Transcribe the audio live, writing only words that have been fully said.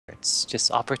It's just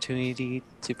opportunity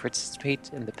to participate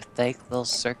in the pathetic little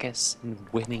circus and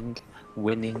winning,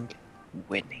 winning,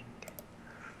 winning.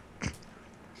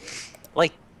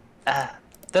 Like,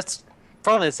 that's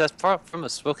problem is that's far from a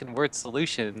spoken word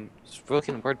solution,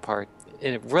 spoken word part,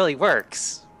 and it really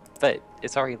works, but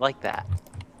it's already like that.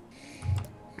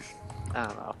 I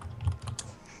don't know.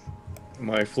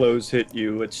 My flows hit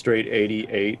you at straight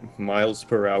 88 miles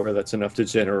per hour. That's enough to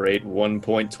generate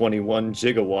 1.21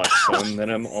 gigawatts, son.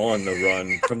 Then I'm on the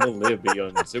run from the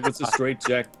Libyans. It was a straight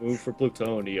jack move for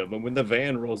plutonium. And when the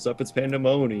van rolls up, it's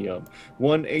pandemonium.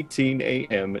 1:18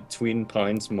 a.m. at Twin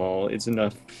Pines Mall is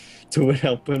enough to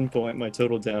help pinpoint my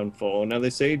total downfall. Now they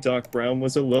say Doc Brown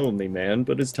was a lonely man,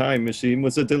 but his time machine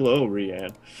was a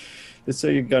DeLorean. They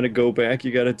say you gotta go back,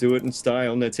 you gotta do it in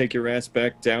style, and they take your ass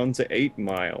back down to 8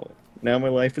 Mile. Now my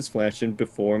life is flashing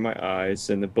before my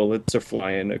eyes, and the bullets are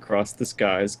flying across the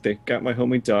skies. They got my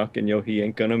homie Doc, and yo, he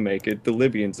ain't gonna make it. The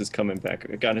Libyans is coming back.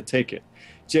 I gotta take it.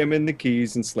 Jam in the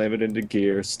keys and slam it into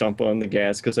gear. Stomp on the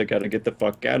gas, because I gotta get the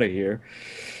fuck out of here.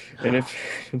 And if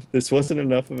this wasn't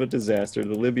enough of a disaster,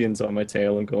 the Libyans on my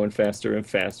tail and going faster and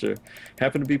faster.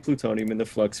 Happened to be plutonium in the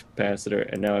flux capacitor,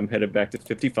 and now I'm headed back to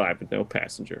 55 with no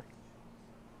passenger.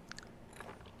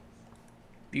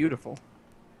 Beautiful.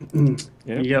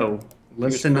 Yeah. Yo,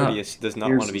 listen up. Does not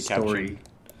Here's want to be a story captured.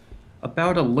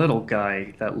 about a little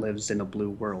guy that lives in a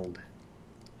blue world.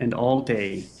 And all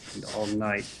day and all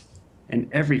night, and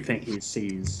everything he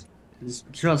sees is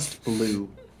just blue,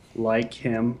 like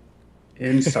him,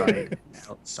 inside and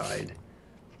outside.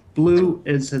 Blue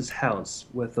is his house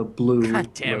with a blue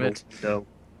God damn little it. window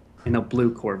and a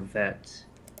blue Corvette.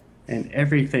 And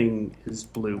everything is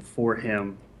blue for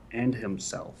him and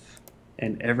himself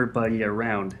and everybody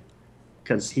around,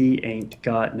 'cause he ain't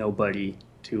got nobody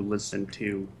to listen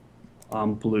to.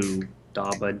 I'm blue,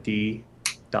 da-ba dee,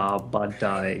 da-ba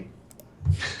die.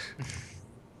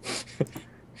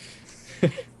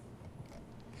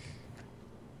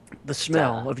 The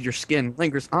smell of your skin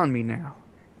lingers on me now.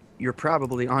 You're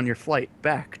probably on your flight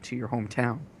back to your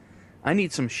hometown. I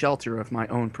need some shelter of my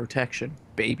own protection,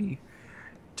 baby.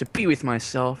 To be with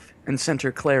myself and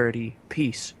center clarity,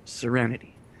 peace,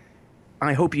 serenity.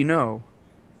 I hope you know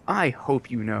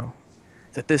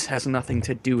that this has nothing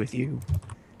to do with you.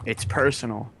 It's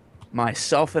personal.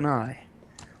 Myself and I,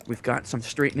 we've got some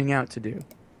straightening out to do.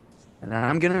 And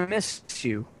I'm gonna miss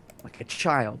you like a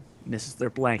child misses their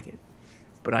blanket.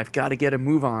 But I've got to get a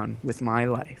move on with my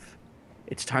life.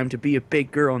 It's time to be a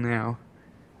big girl now.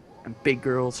 And big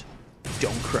girls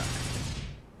don't cry.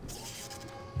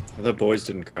 I thought boys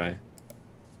didn't cry.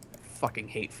 Fucking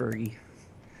hate Fergie.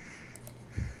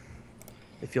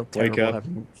 They feel Wake terrible up,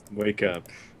 having... wake up.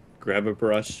 Grab a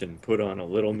brush and put on a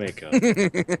little makeup.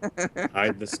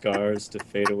 Hide the scars to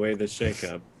fade away the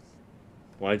shakeup.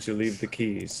 Why'd you leave the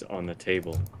keys on the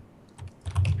table?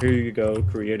 Here you go,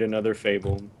 create another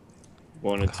fable.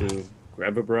 Wanted to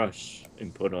grab a brush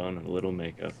and put on a little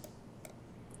makeup.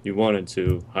 You wanted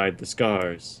to hide the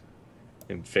scars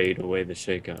and fade away the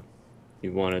shakeup.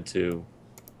 You wanted to.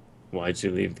 Why'd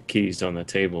you leave the keys on the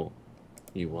table?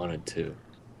 You wanted to.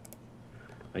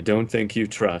 I don't think you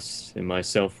trust in my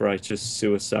self-righteous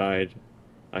suicide.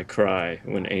 I cry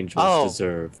when angels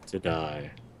deserve to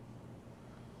die.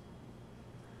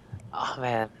 Oh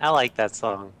man, I like that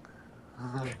song.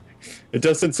 It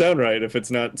doesn't sound right if it's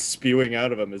not spewing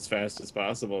out of him as fast as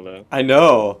possible, though. I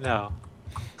know. No.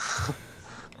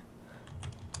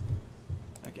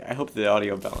 Okay, I hope the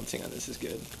audio balancing on this is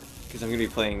good, because I'm going to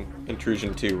be playing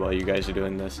Intrusion 2 while you guys are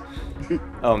doing this.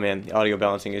 Oh man, the audio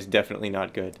balancing is definitely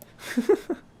not good.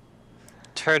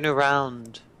 Turn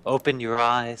around, open your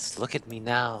eyes, look at me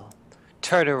now.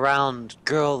 Turn around,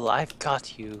 girl, I've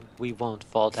got you. We won't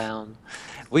fall down.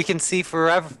 We can see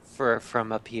forever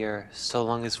from up here, so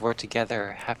long as we're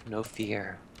together. Have no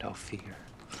fear, no fear.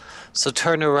 So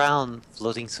turn around,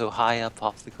 floating so high up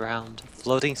off the ground.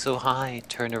 Floating so high,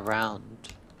 turn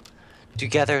around.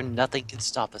 Together, nothing can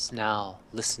stop us now.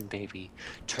 Listen, baby,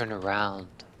 turn around.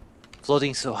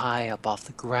 Floating so high up off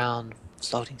the ground.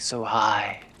 Floating so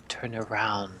high, turn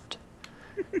around.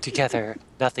 Together,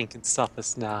 nothing can stop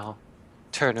us now.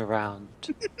 Turn around.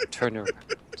 Turn around.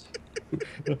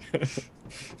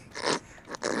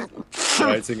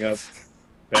 Rising up,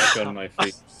 back on my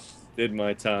feet. Did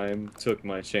my time, took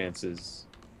my chances.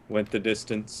 Went the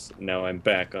distance, now I'm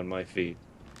back on my feet.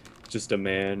 Just a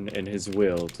man and his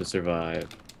will to survive.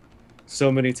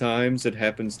 So many times it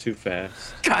happens too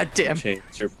fast. God damn. Change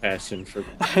your passion for...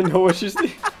 I know what you're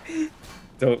saying.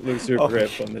 Don't lose your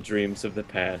grip on the dreams of the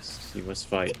past. You must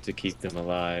fight to keep them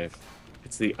alive.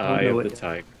 It's the eye know of it. the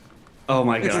tiger. Oh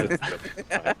my god.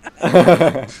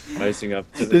 Rising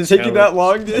up to the Did it take you that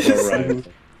long, challenge dude? of our rival.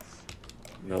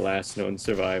 And the last known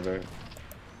survivor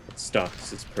stalks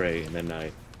his prey in the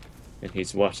night, and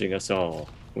he's watching us all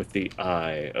with the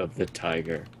eye of the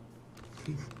tiger.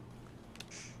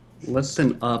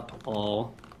 Listen up,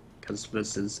 all, because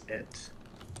this is it.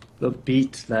 The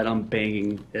beat that I'm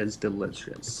banging is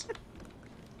delicious.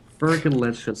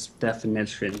 Fergalicious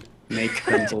definition make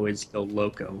them boys go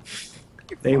loco.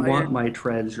 They want my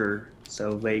treasure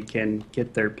so they can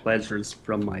get their pleasures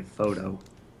from my photo.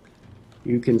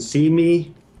 You can see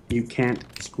me, you can't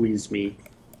squeeze me.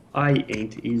 I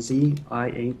ain't easy,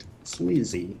 I ain't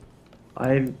sleazy.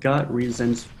 I've got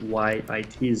reasons why I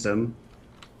tease 'em.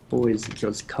 Boys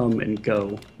just come and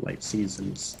go like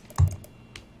seasons.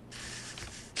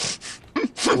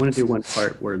 I want to do one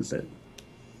part. Where is it?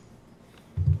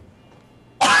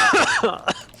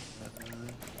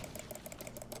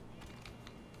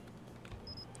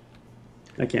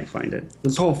 I can't find it.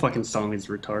 This whole fucking song is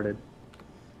retarded.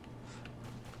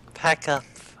 Pack up,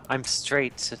 I'm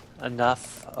straight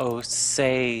enough. Oh,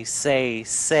 say, say,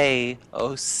 say.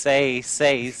 Oh, say,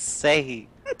 say, say.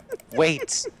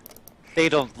 Wait, they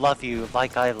don't love you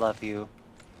like I love you.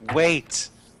 Wait,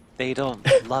 they don't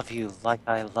love you like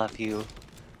I love you.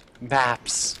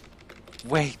 Maps.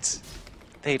 Wait,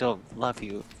 they don't love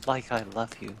you like I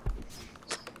love you.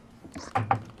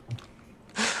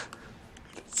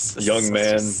 Young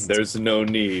man, there's no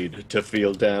need to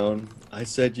feel down. I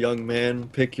said, young man,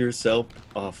 pick yourself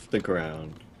off the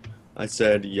ground. I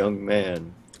said, young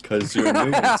man, 'cause you're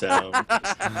new in town.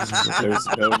 There's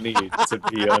no need to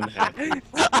be unhappy.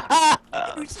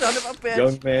 You son of a bitch.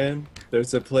 Young man,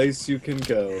 there's a place you can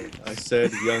go. I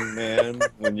said, young man,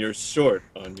 when you're short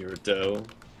on your dough,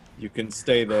 you can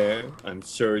stay there. I'm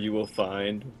sure you will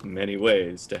find many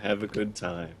ways to have a good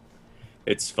time.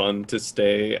 It's fun to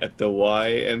stay at the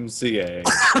YMCA.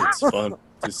 It's fun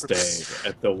to stay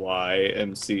at the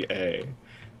YMCA.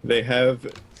 They have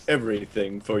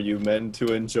everything for you men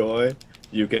to enjoy.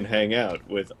 You can hang out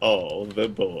with all the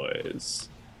boys.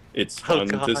 It's fun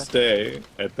to stay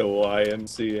at the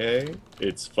YMCA.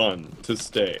 It's fun to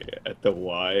stay at the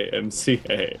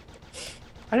YMCA.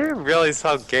 I didn't realize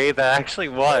how gay that actually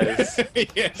was.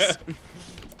 Yeah.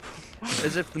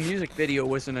 As if the music video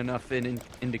wasn't enough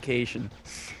indication.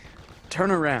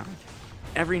 Turn around.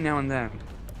 Every now and then,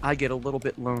 I get a little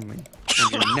bit lonely,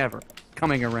 and you're never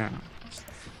coming around.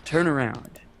 Turn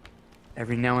around.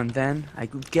 Every now and then, I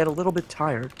get a little bit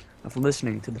tired of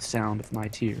listening to the sound of my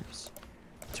tears.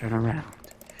 Turn around.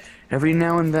 Every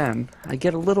now and then, I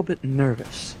get a little bit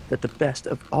nervous that the best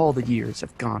of all the years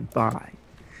have gone by.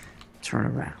 Turn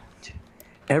around.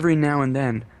 Every now and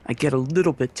then, I get a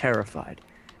little bit terrified,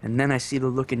 and then I see the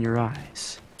look in your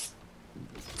eyes.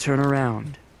 Turn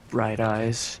around, bright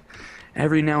eyes.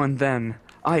 Every now and then,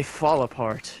 I fall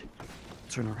apart.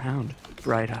 Turn around,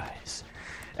 bright eyes.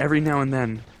 Every now and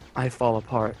then, I fall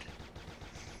apart.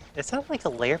 Is that like a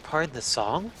layer part in the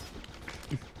song?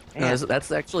 No,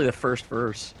 that's actually the first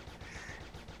verse.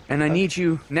 And I need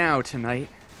you now tonight.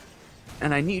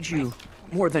 And I need you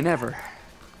more than ever.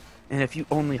 And if you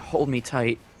only hold me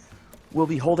tight, we'll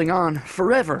be holding on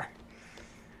forever.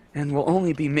 And we'll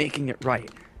only be making it right.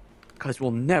 'Cause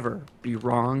we'll never be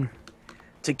wrong.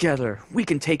 Together, we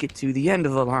can take it to the end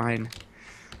of the line.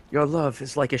 Your love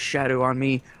is like a shadow on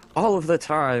me all of the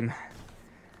time.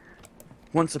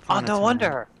 Once upon a time. Oh, no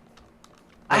wonder.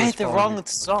 I had the wrong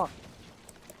song.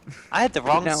 I had the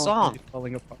wrong song.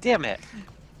 Damn it.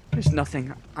 There's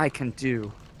nothing I can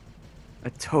do.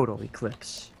 A total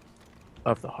eclipse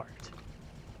of the heart.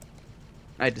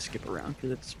 I had to skip around because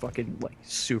it's fucking like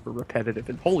super repetitive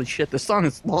and holy shit, this song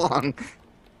is long.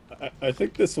 I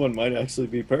think this one might actually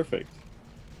be perfect.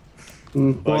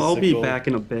 Well, I'll be back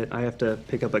in a bit. I have to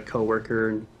pick up a coworker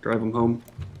and drive him home.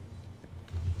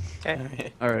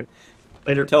 Okay. All right.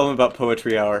 Later. Tell them about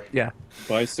Poetry Hour. Yeah.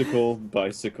 Bicycle,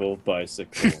 bicycle,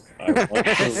 bicycle. I want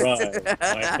to ride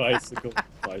my bicycle,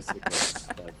 bicycle,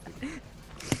 bicycle.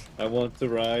 I want to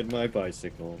ride my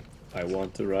bicycle. I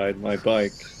want to ride my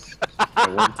bike. I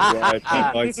want to ride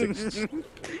my bicycle.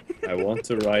 I want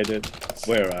to ride it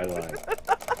where I like.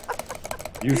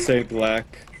 You say black,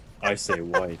 I say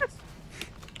white.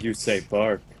 You say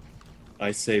bark,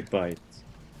 I say bite.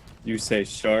 You say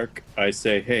shark, I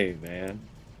say hey man.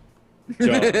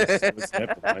 Jaws was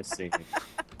never my singing.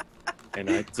 And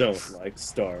I don't like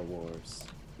Star Wars.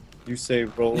 You say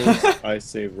Rolls, I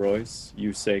say Royce.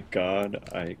 You say God,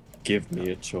 I give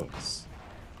me a choice.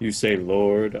 You say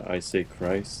Lord, I say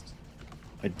Christ.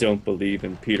 I don't believe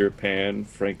in Peter Pan,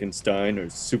 Frankenstein, or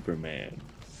Superman.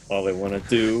 All I want to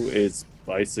do is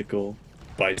bicycle,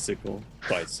 bicycle,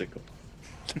 bicycle.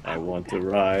 I want to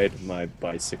ride my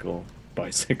bicycle,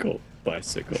 bicycle,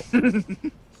 bicycle.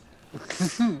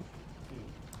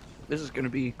 This is gonna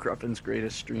be Cruffin's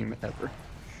greatest stream ever.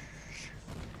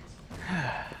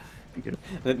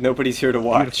 Nobody's here to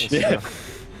watch. Beautiful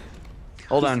stuff.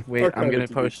 Hold on, wait. I'm Archive gonna it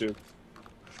to post.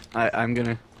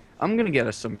 YouTube. I'm gonna get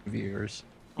us some viewers.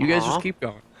 You guys Aw. just keep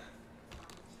going.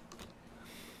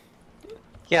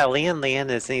 Yeah, Leanne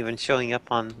isn't even showing up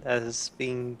on as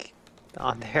being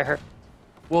on there.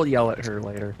 We'll yell at her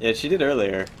later. Yeah, she did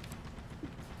earlier.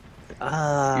 You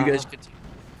guys continue.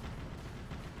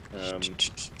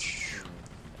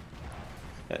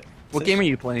 What game are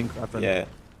you playing, Cruffin? Yeah.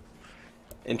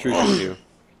 Intrusion 2.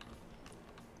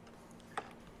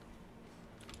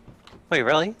 Wait,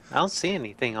 really? I don't see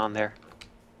anything on there.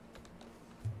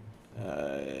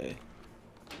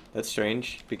 That's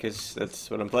strange because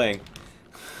that's what I'm playing.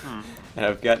 Hmm. And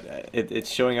I've got it's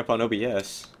showing up on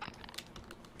OBS.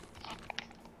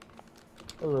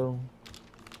 Hello.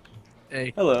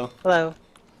 Hey. Hello. Hello.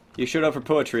 You showed up for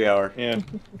poetry hour. Yeah.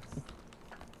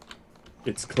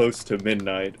 It's close to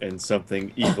midnight and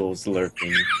something evil's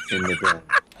lurking in the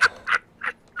dark.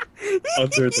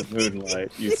 Under the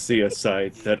moonlight, you see a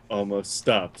sight that almost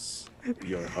stops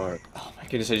your heart. Oh my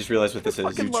goodness, I just realized what this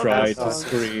is. You love try that to song.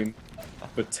 scream,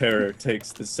 but terror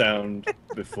takes the sound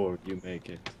before you make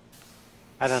it.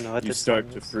 I don't know what You this start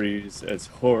song to is. freeze as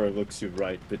horror looks you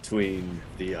right between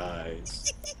the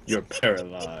eyes. You're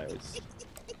paralyzed.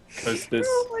 Because this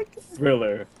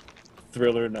thriller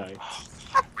night.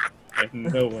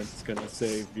 And no one's gonna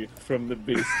save you from the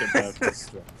beast about to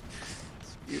strike.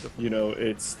 Beautiful. You know,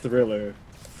 it's thriller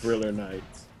night.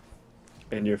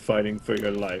 And you're fighting for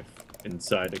your life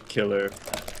inside a killer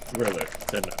thriller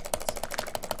tonight.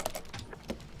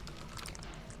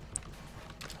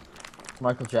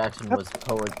 Michael Jackson was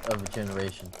poet of a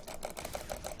generation.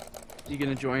 You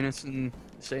gonna join us in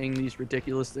saying these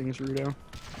ridiculous things, Rudo?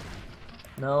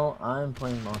 No, I'm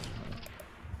playing Monster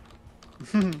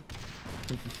Hunter.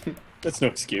 That's no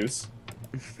excuse.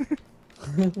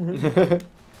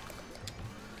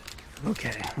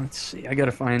 Okay, let's see. I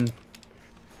gotta find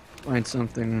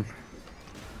something.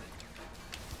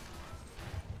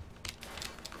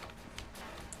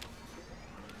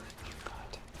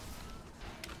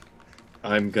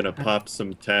 I'm gonna pop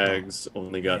some tags,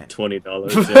 only got Yeah.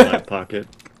 $20 in my pocket.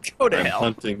 Go to I'm hell.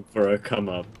 hunting for a come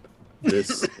up.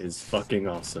 This is fucking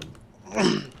awesome.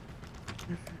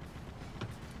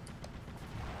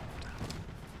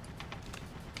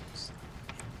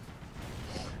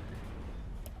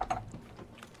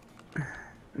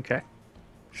 Okay.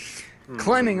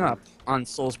 Climbing up on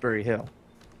Salisbury Hill,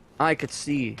 I could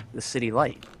see the city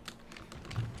light.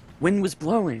 Wind was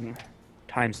blowing.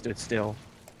 Time stood still.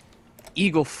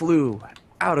 Eagle flew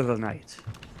out of the night.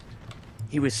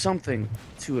 He was something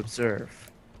to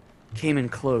observe. Came in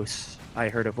close, I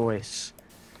heard a voice.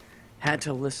 Had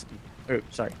to listen.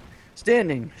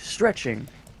 Standing, stretching,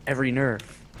 every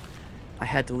nerve. I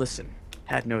had to listen,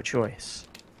 had no choice.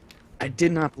 I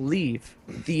did not believe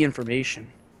the information.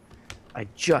 I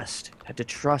just had to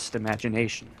trust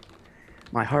imagination.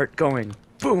 My heart going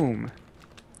boom,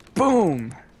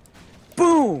 boom,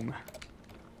 boom.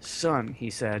 Son, he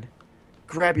said,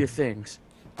 grab your things.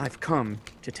 I've come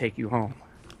to take you home.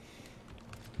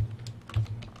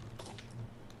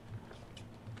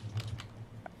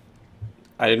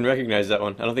 I didn't recognize that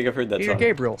one. I don't think I've heard that Peter song.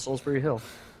 Gabriel, Salisbury Hill.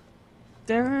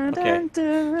 Dun, Okay.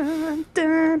 dun,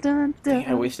 dun, dun, Dang,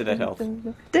 I wasted that health.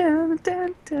 dun, dun,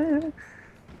 dun, dun,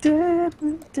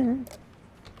 dun, dun.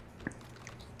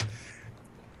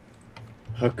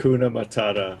 Hakuna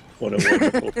Matata, what a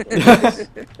wonderful phrase.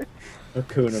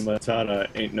 Hakuna Matata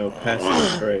ain't no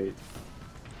passing trade.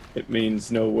 It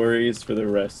means no worries for the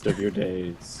rest of your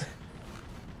days.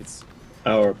 It's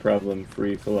our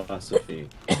problem-free philosophy.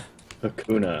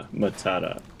 Hakuna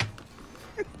Matata.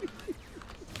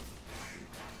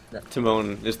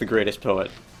 Timon is the greatest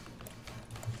poet.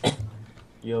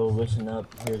 Yo, listen up.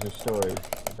 Here's a story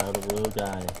about a little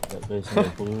guy that lives in a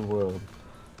blue world.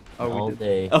 Oh, we all did-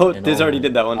 day. Oh, and Diz all already night.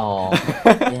 did that one. Oh,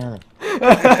 damn it.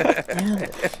 Damn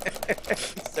it.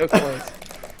 So close.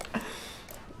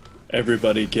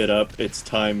 Everybody get up, it's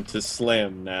time to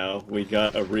slam now. We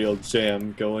got a real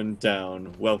jam going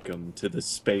down. Welcome to the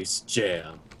Space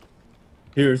Jam.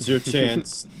 Here's your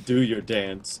chance, do your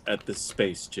dance at the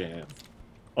Space Jam.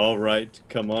 Alright,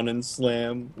 come on and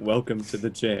slam, welcome to the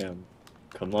jam.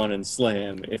 Come on and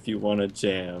slam if you wanna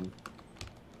jam.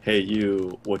 Hey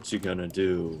you, what you gonna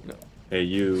do? Hey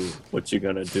you, what you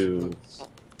gonna do?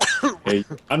 Hey,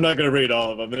 I'm not gonna read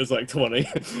all of them, there's like 20.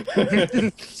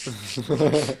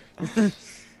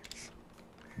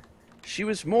 She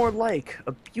was more like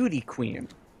a beauty queen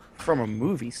from a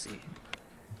movie scene.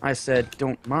 I said,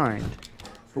 don't mind,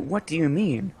 but what do you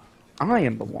mean? I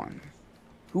am the one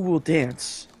who will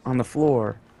dance on the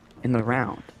floor in the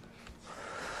round.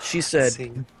 She said,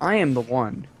 See? I am the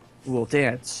one who will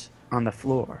dance on the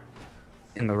floor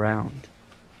in the round.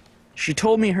 She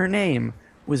told me her name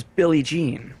was Billie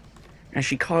Jean, and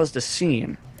she caused a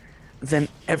scene. Then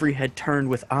every head turned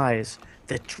with eyes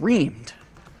that dreamed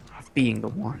of being the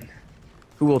one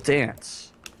who will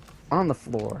dance on the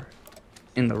floor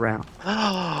in the round.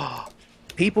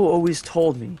 People always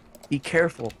told me, be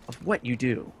careful of what you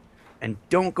do, and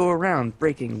don't go around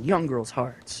breaking young girls'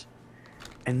 hearts.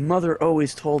 And Mother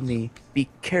always told me, be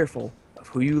careful of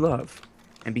who you love,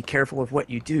 and be careful of what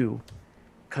you do,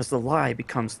 because the lie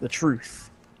becomes the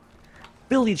truth.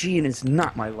 Billie Jean is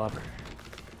not my lover.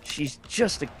 She's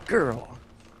just a girl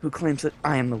who claims that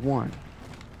I am the one.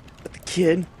 But the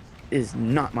kid is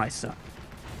not my son.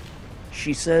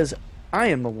 She says I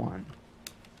am the one,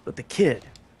 but the kid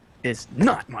is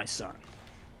not my son.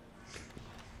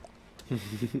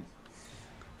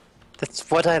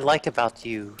 That's what I like about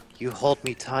you. You hold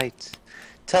me tight.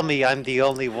 Tell me I'm the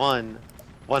only one.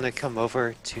 Wanna come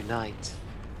over tonight?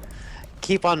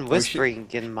 Keep on whispering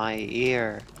in my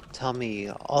ear. Tell me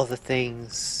all the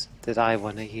things that I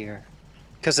wanna hear.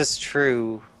 'Cause it's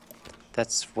true.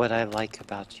 That's what I like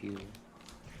about you.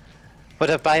 What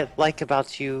I like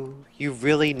about you, you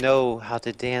really know how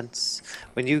to dance.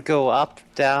 When you go up,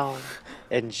 down,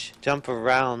 and jump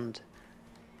around,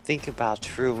 think about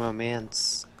true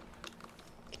romance.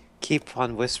 Keep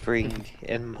on whispering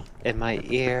in my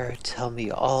ear. Tell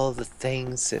me all the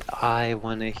things that I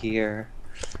want to hear.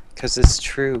 'Cause it's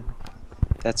true.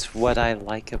 That's what I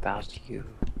like about you.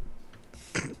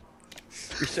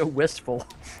 You're so wistful.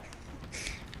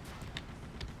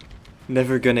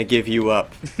 Never gonna give you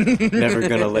up. Never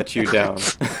gonna let you down.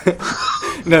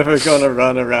 Never gonna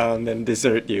run around and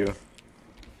desert you.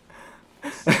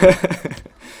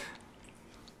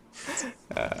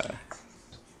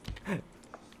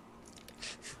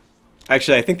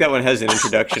 Actually, I think that one has an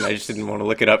introduction. I just didn't want to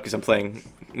look it up because I'm playing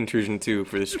Intrusion 2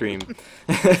 for the stream.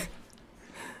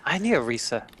 I need a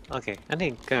reset. Okay,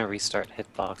 gonna restart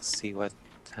Hitbox, see what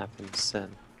happens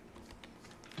then.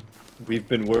 We've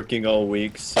been working all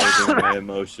week saving my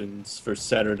emotions for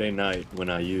Saturday night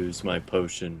when I use my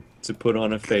potion to put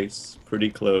on a face, pretty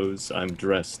clothes, I'm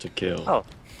dressed to kill. Oh,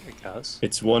 there it goes.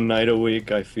 It's one night a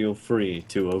week I feel free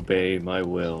to obey my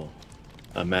will.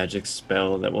 A magic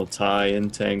spell that will tie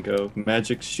and tango,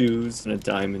 magic shoes and a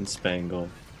diamond spangle.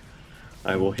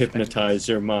 I will hypnotize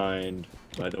your mind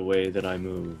by the way that I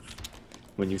move.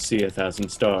 When you see 1,000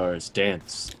 stars,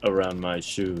 dance around my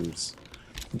shoes.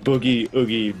 Boogie,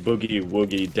 oogie, boogie,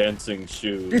 woogie, dancing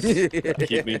shoes.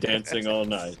 Keep me dancing all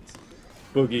night.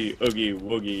 Boogie, oogie,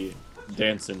 woogie,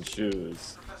 dancing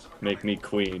shoes. Make me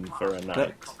queen for a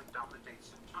night.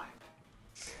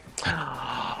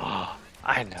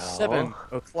 I know. 7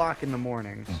 o'clock in the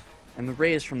morning, and the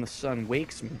rays from the sun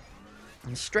wakes me.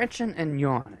 I'm stretching and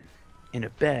yawning in a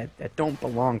bed that don't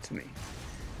belong to me.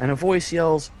 And a voice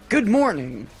yells, "Good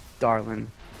morning,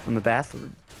 darling," from the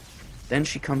bathroom. Then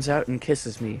she comes out and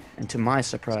kisses me, and to my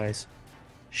surprise,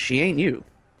 she ain't you.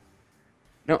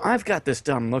 Now, I've got this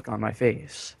dumb look on my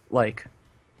face, like,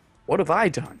 what have I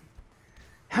done?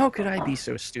 How could I be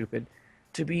so stupid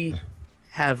to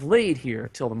have laid here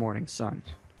till the morning sun?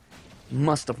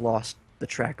 Must have lost the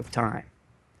track of time.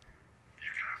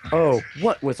 Oh,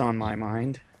 what was on my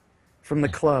mind? From the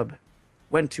club,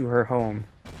 went to her home.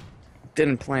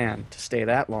 Didn't plan to stay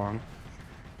that long.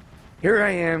 Here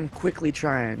I am, quickly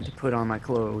trying to put on my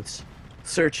clothes,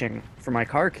 searching for my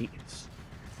car keys,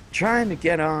 trying to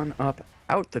get on up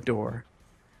out the door.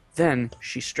 Then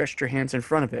she stretched her hands in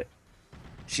front of it.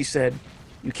 She said,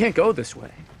 "You can't go this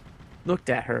way."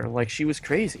 Looked at her like she was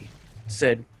crazy.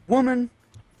 Said, "Woman,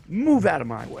 move out of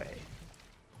my way."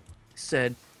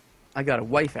 Said, "I got a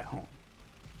wife at home."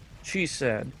 She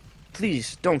said,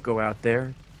 "Please don't go out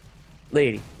there.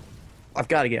 Lady, I've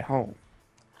got to get home."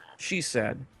 She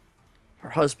said, her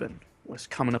husband was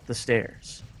coming up the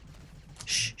stairs.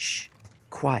 "Shh, shh,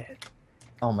 quiet.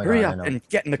 Oh my Hurry god, I up know. and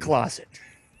get in the closet."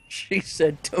 She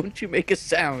said, "Don't you make a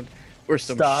sound or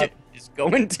some Stop. shit is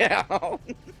going down."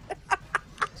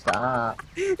 Stop.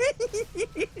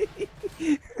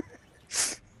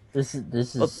 This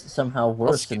is somehow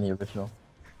worse than the original.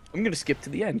 I'm gonna skip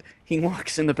to the end. He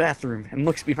walks in the bathroom and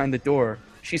looks behind the door.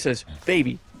 She says,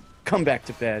 "Baby, come back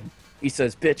to bed." He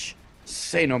says, "Bitch,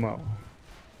 say no mo."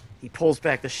 He pulls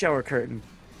back the shower curtain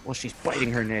while she's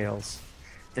biting her nails.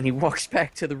 Then he walks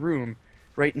back to the room.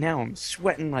 Right now I'm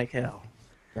sweating like hell.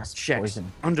 Yes, Checks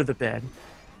poison. under the bed,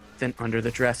 something under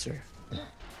the dresser.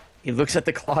 He looks at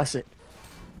the closet.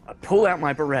 I pull out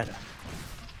my Beretta.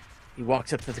 He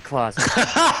walks up to the closet.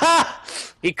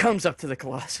 He comes up to the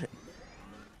closet.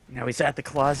 Now he's at the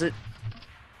closet.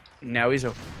 Now he's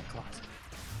opening the closet.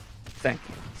 Thank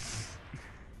you.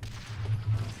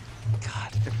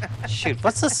 God. Shoot,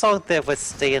 what's the song that would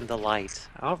Stay in the Light?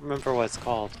 I don't remember what it's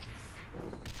called.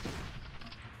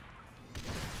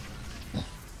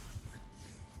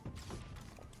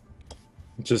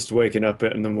 Just waking up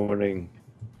in the morning.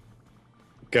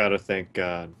 Gotta thank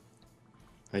God.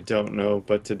 I don't know,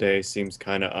 but today seems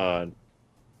kinda odd.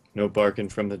 No barking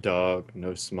from the dog,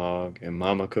 no smog, and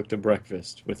Mama cooked a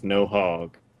breakfast with no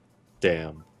hog.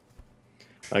 Damn.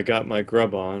 I got my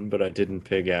grub on, but I didn't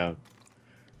pig out.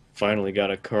 Finally got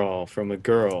a call from a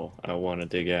girl I wanna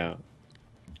dig out.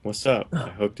 What's up? I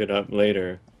hooked it up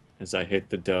later as I hit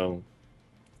the dough,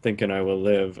 thinking I will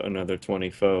live another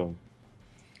 24.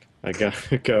 I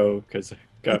gotta go, 'cause it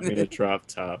got me to drop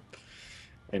top.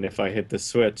 And if I hit the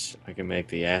switch, I can make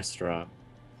the ass drop.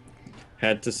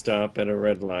 Had to stop at a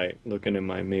red light, looking in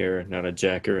my mirror, not a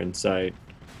jacker in sight.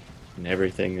 And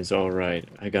everything is alright.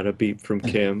 I got a beep from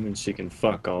Kim, and she can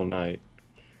fuck all night.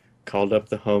 Called up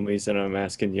the homies, and I'm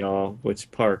asking y'all,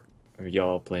 which park are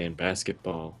y'all playing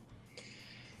basketball?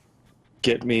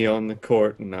 Get me on the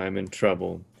court, and I'm in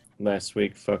trouble. Last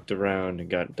week fucked around and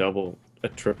got a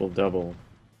triple-double.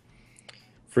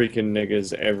 Freaking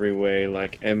niggas every way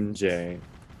like MJ.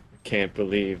 Can't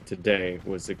believe today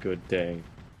was a good day.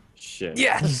 Shit.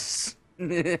 Yes!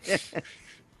 It's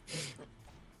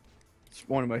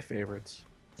one of my favorites.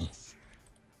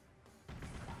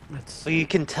 That's... Well, you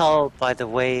can tell by the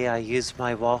way I use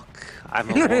my walk. I'm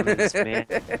a woman's man.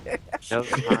 No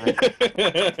time.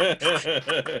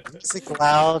 Music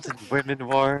loud and women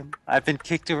warm. I've been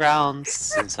kicked around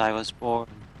since I was born.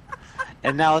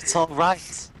 And now it's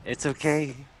alright. It's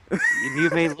okay. You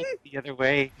may look the other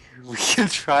way. We can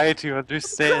try to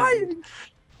understand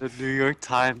the New York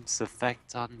Times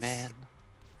effect on man.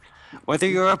 Whether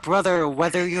you're a brother or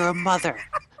whether you're a mother,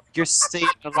 you're staying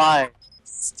alive.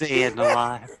 Staying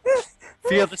alive.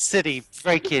 Feel the city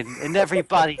breaking and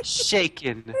everybody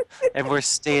shaking. And we're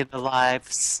staying alive.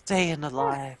 Staying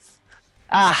alive.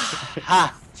 Ah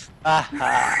ha. Ah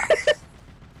ha.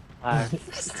 I'm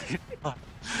staying alive.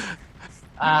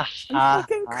 Ah ha. I'm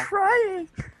fucking crying.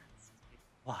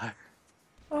 Why?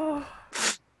 Oh,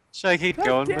 Should I keep God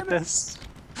going damn with it. this?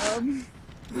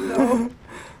 No.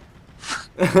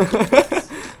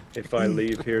 If I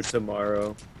leave here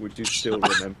tomorrow, would you still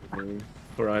remember me?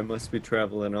 For I must be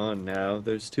traveling on now.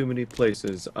 There's too many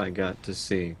places I got to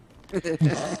see.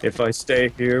 If I stay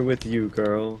here with you,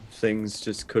 girl, things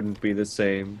just couldn't be the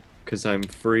same. 'Cause I'm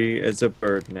free as a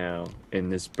bird now.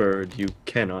 And this bird you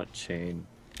cannot chain.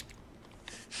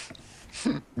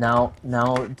 Now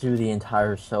do the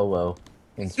entire solo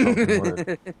in spoken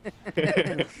word.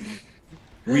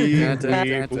 Wee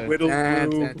whittle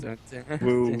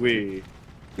woo wee.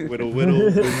 Whittle whittle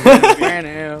woo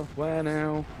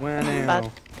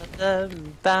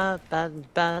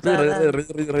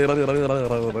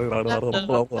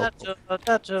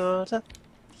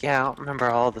Yeah, I don't remember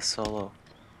all the solo.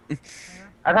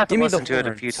 I'd have to Give me the listen to it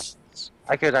a few horns. times.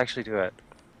 I could actually do it.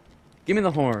 Give me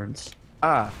the horns.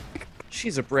 Ah,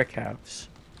 she's a brick house.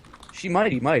 She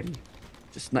mighty.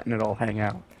 Just letting it all hang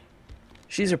out.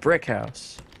 She's a brick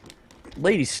house.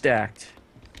 Lady stacked.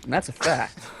 And that's a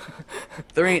fact.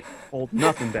 There ain't hold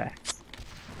nothing back.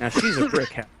 Now she's a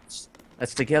brick house.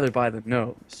 That's together by the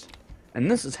nose. And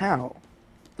this is how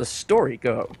the story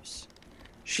goes.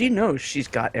 She knows she's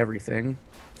got everything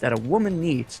that a woman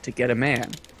needs to get a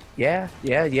man. Yeah.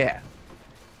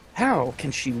 How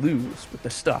can she lose with the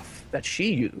stuff that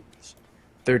she used?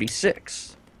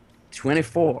 36,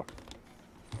 24,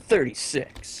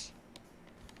 36.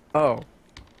 Oh,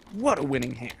 what a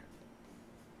winning hand.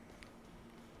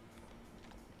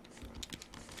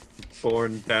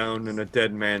 Born down in a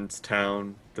dead man's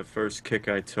town, the first kick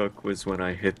I took was when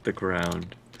I hit the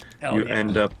ground. Hell You yeah.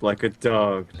 end up like a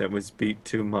dog that was beat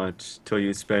too much till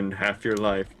you spend half your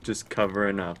life just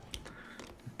covering up.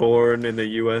 Born in the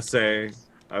USA,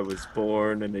 I was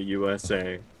born in the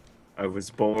USA. I was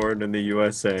born in the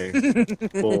USA.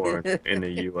 Born in the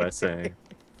USA.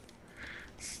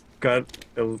 Got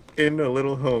in a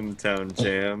little hometown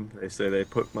jam. They say they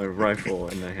put my rifle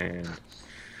in the hand.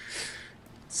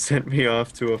 Sent me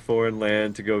off to a foreign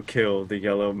land to go kill the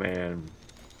yellow man.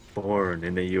 Born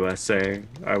in the USA.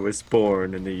 I was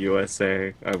born in the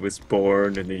USA. I was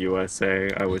born in the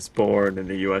USA. I was born in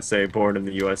the USA. Born in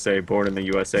the USA. Born in the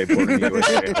USA. Born in the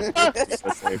USA. Born in the USA.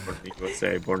 Born in the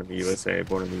USA. Born in the USA.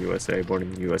 Born in the USA. Born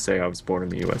in the USA. I was born in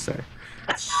the USA.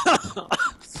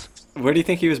 Where do you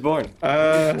think he was born?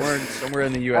 Born somewhere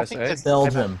in the I think USA. this-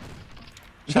 Belgium.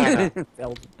 China.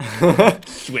 Belgium.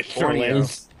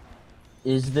 Switzerland.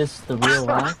 Is this the real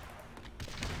life?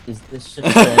 Is this just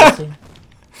fantasy?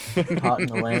 Caught in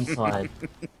a landslide.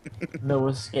 No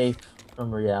escape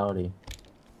from reality.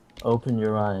 Open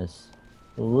your eyes.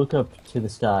 Look up to the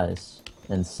skies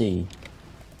and see.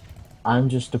 I'm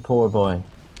just a poor boy.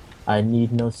 I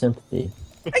need no sympathy.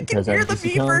 I can hear the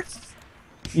beavers.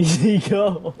 Easy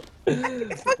go. I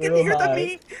can hear the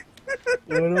beat.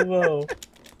 Little low.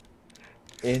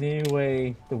 Any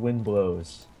way the wind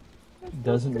blows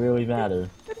doesn't really matter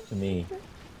to me.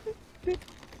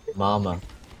 Mama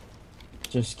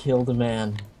just killed a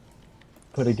man.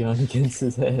 Put a gun against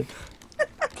his head.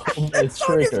 Pull my That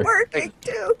song is trigger. working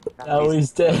too. Now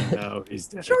he's dead. No, he's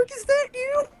dead. Shark, is that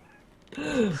you?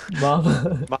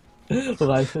 Mama,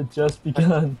 life had just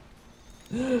begun.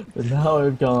 But now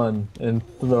I've gone and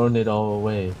thrown it all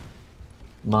away.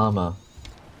 Mama.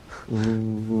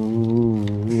 Ooh.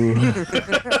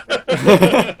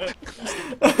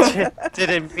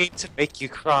 Didn't mean to make you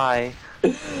cry.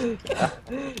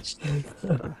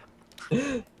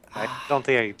 I don't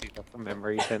think I can do that from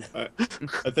memory then. I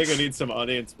think I need some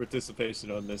audience participation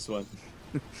on this one.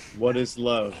 What is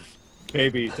love?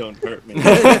 Baby, don't hurt me.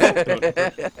 Don't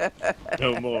hurt me.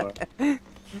 No more.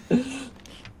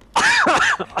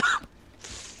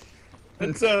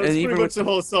 That's pretty even much with the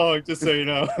whole song, just so you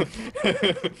know.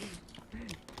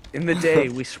 In the day,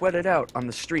 we sweat it out on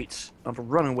the streets of a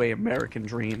runaway American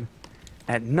dream.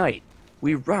 At night,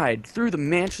 we ride through the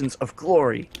mansions of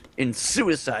glory in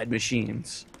suicide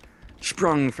machines.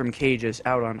 Sprung from cages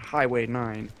out on Highway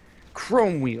 9,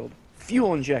 chrome-wheeled,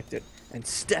 fuel-injected, and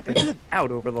stepping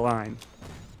out over the line.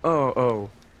 Oh, oh,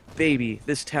 baby,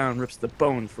 this town rips the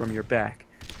bone from your back.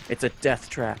 It's a death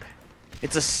trap.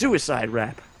 It's a suicide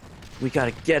rap. We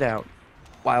gotta get out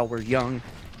while we're young,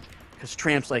 'cause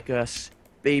tramps like us,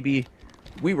 baby,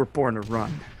 we were born to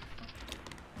run.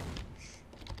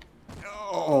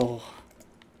 Oh.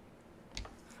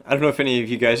 I don't know if any of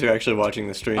you guys are actually watching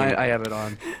the stream. I have it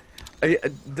on.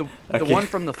 The Okay. one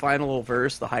from the final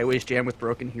verse, the highways jam with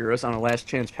broken heroes on a last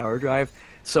chance power drive.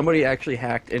 Somebody actually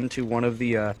hacked into one of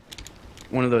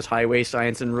those highway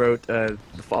signs and wrote,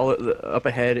 up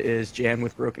ahead is jam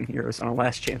with broken heroes on a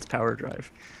last chance power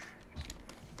drive,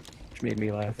 which made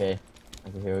me laugh. Okay,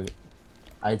 here we go.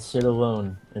 I'd sit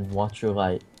alone and watch your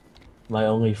light, my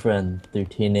only friend through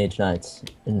teenage nights,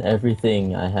 and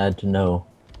everything I had to know,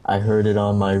 I heard it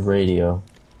on my radio.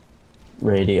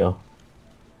 Radio.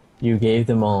 You gave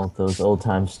them all those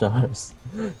old-time stars,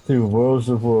 through worlds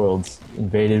of worlds,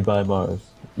 invaded by Mars.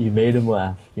 You made them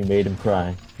laugh, you made them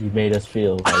cry, you made us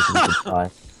feel like we could fly.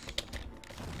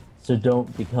 So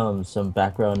don't become some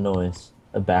background noise,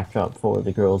 a backdrop for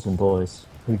the girls and boys,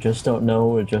 who just don't know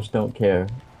or just don't care,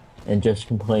 and just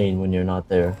complain when you're not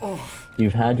there.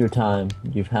 You've had your time,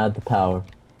 you've had the power,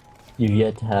 you've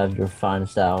yet to have your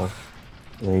finest hour.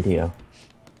 Radio.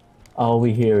 All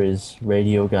we hear is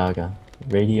Radio Gaga,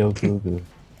 Radio Goo Goo,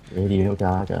 Radio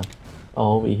Gaga.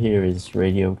 All we hear is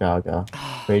Radio Gaga,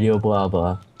 Radio blah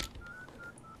blah.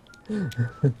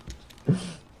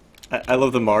 I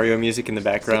love the Mario music in the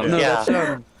background. No,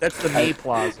 Yeah. that's the Me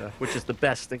Plaza, which is the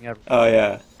best thing ever. Oh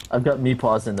yeah. I've got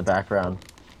Meepaws in the background.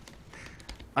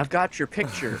 I've got your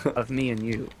picture of me and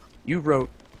you. You wrote,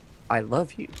 I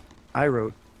love you. I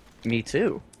wrote, me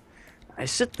too. I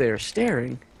sit there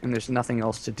staring, and there's nothing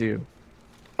else to do.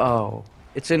 Oh,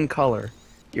 it's in color.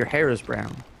 Your hair is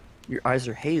brown. Your eyes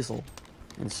are hazel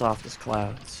and soft as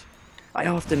clouds. I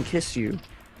often kiss you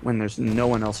when there's no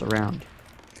one else around.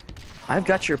 I've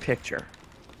got your picture.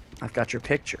 I've got your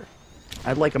picture.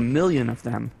 I'd like 1,000,000 of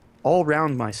them all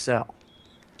round my cell.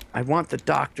 I want the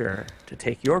doctor to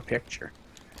take your picture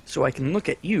so I can look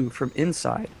at you from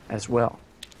inside as well.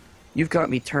 You've got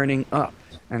me turning up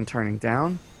and turning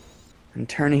down and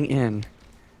turning in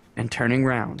and turning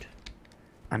round.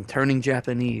 I'm turning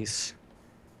Japanese.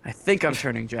 I think I'm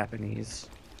turning Japanese.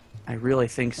 I really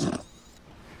think so.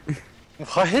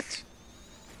 What?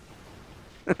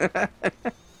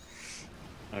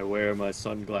 I wear my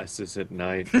sunglasses at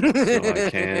night, so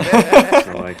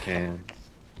I can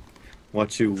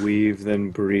watch you weave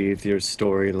then breathe your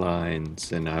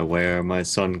storylines, and I wear my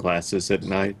sunglasses at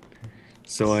night,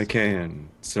 so I can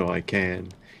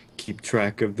keep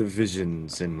track of the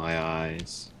visions in my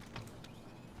eyes.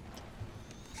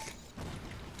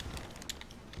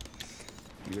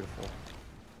 Beautiful.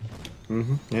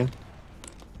 Yeah.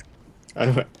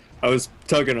 I was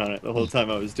tugging on it the whole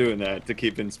time I was doing that to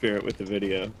keep in spirit with the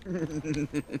video.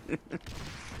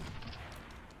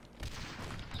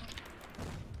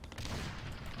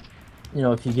 you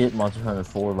know, if you get Monster Hunter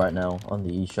 4 right now on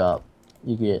the eShop,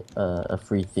 you get a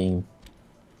free theme.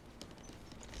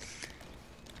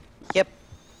 Yep,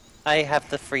 I have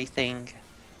the free thing.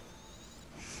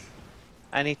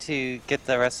 I need to get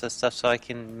the rest of the stuff so I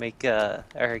can make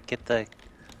or get the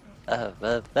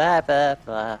blah blah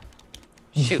blah.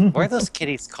 Shoot, what are those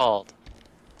kitties called?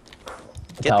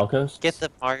 Calicos? Get the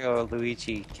Mario or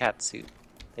Luigi catsuit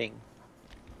thing.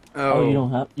 Oh, you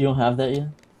don't have that yet?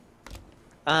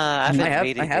 I haven't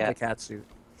made it I have yet. the catsuit.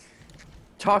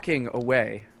 Talking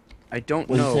away, I don't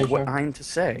What'd you know say, what Shark? I'm to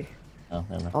say. Oh,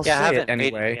 never mind. I'll Yeah, I say it haven't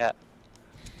made anyway. it yet.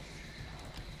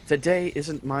 Today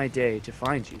isn't my day to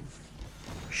find you.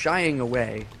 Shying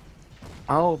away,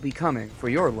 I'll be coming for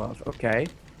your love, okay?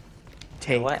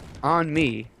 Take What? on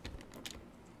me.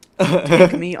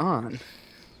 Take me on.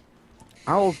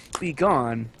 I'll be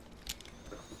gone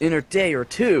in a day or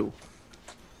two.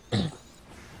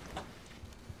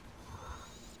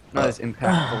 Not as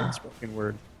impactful in spoken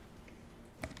word.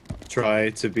 Try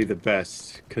to be the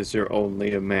best, 'cause you're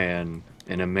only a man,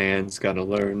 and a man's gotta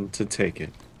learn to take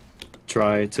it.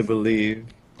 Try to believe,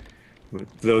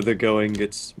 though the going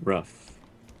gets rough,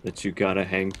 that you gotta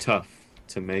hang tough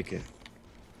to make it.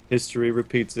 History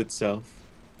repeats itself.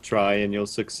 Try and you'll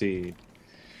succeed.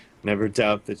 Never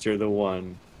doubt that you're the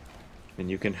one,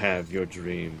 and you can have your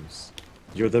dreams.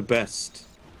 You're the best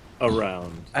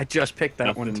around. I just picked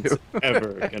that one Nothing's too.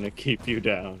 ever gonna keep you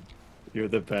down. You're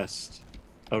the best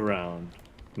around.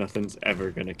 Nothing's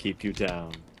ever gonna keep you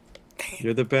down.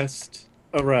 You're the best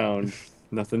around.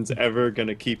 Nothing's ever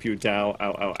gonna keep you down.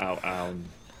 Ow, ow, ow, ow.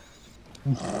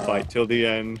 Fight till the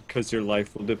end, 'cause your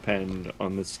life will depend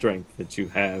on the strength that you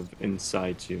have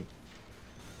inside you.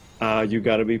 You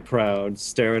gotta be proud,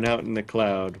 staring out in the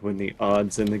cloud when the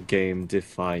odds in the game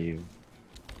defy you.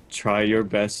 Try your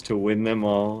best to win them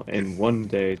all, and one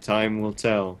day time will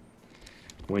tell.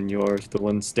 When you're the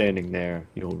one standing there,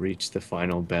 you'll reach the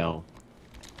final bell.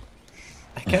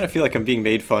 I kind of feel like I'm being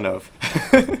made fun of.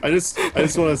 I just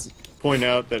want to point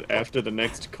out that after the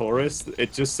next chorus,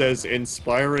 it just says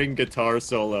 "inspiring guitar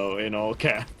solo" in all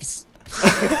caps.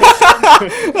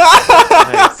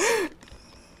 Nice.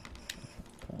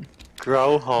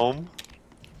 Grow home.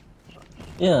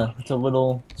 Yeah, it's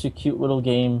a cute little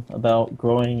game about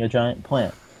growing a giant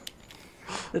plant.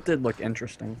 That did look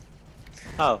interesting.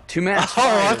 Oh. To mass Oh,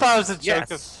 I fires, thought it was a joke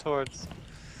yes. of sorts.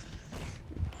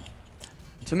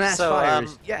 To mass So,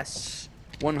 fires, yes.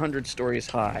 100 stories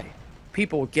high.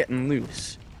 People getting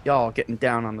loose. Y'all getting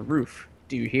down on the roof.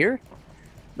 Do you hear?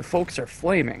 The folks are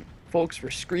flaming. Folks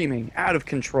were screaming out of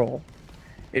control.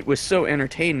 It was so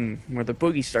entertaining where the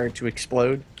boogie started to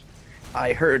explode.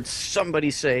 I heard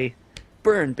somebody say,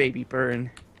 "Burn, baby,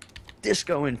 burn.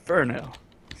 Disco Inferno."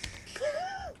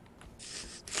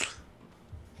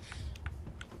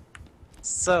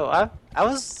 So I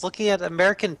was looking at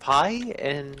American Pie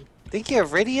and thinking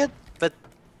of reading it, but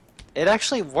it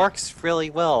actually works really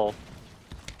well.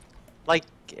 Like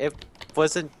it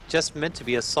wasn't just meant to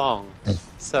be a song.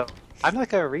 So I'm not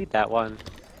gonna read that one.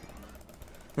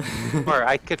 Or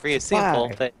I could read a sample,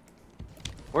 Why? but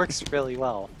it works really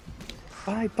well.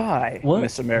 Bye-bye, What?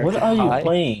 Miss American What are you Pie.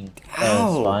 playing,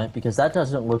 Ow. Spy? Because that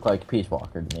doesn't look like Peace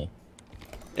Walker to me.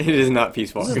 It is not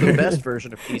Peace This is Walker. the best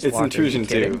version of Peace It's Walker. Intrusion Are you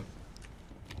kidding? 2.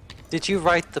 Did you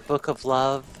write the book of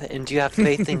love, and do you have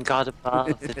faith in God above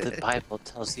if the Bible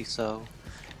tells you so?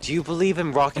 Do you believe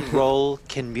in rock and roll?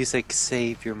 Can music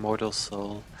save your mortal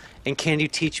soul? And can you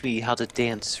teach me how to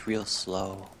dance real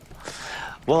slow?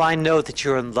 Well, I know that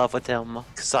you're in love with him,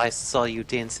 'cause I saw you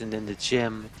dancing in the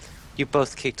gym. You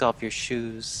both kicked off your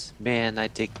shoes. Man, I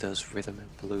dig those rhythm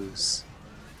and blues.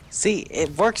 See,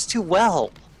 it works too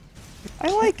well. I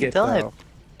like it Done. though.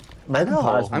 American know.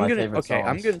 Pie is one of I'm my gonna favorite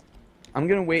songs. I'm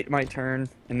gonna wait my turn,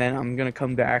 and then I'm gonna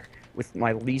come back with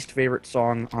my least favorite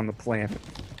song on the planet.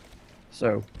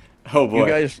 So Oh boy.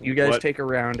 you guys What? take a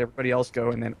round, everybody else go,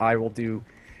 and then I will do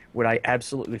what I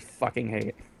absolutely fucking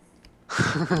hate.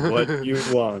 What you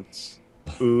want?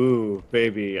 Ooh,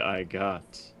 baby, I got.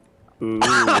 Ooh,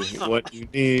 what you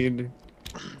need?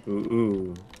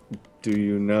 Ooh, do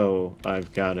you know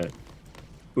I've got it?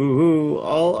 Ooh,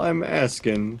 all I'm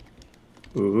asking,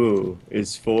 ooh,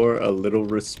 is for a little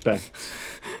respect.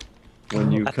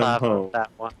 When you I come thought home, about that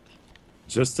one.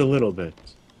 just a little bit.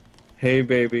 Hey,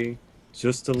 baby,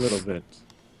 just a little bit.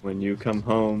 When you come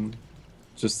home,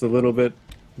 just a little bit,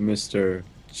 mister,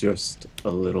 just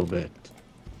a little bit.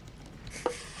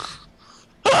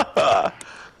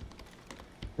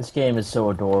 This game is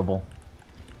so adorable.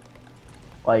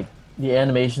 Like, the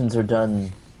animations are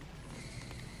done,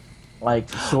 like,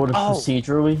 sort of Oh.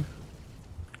 procedurally.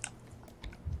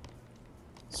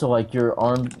 So, like, your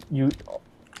arm,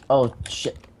 Oh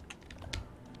shit!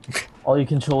 All you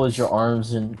control is your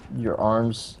arms and your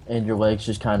legs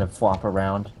just kind of flop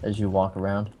around as you walk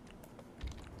around.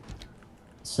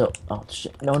 So, oh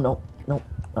shit! No, no, no.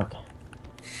 Okay.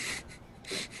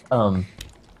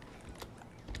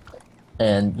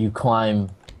 And you climb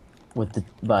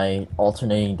by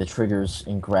alternating the triggers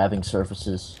and grabbing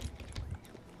surfaces.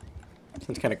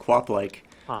 Sounds kind of quap-like.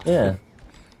 Huh. Yeah,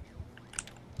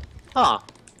 Huh.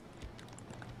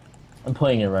 I'm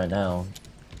playing it right now.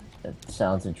 It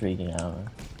sounds intriguing. I don't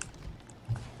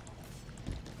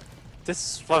know.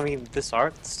 I mean, this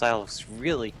art style looks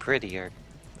really prettier.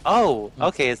 Oh,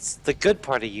 okay, it's the good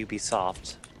part of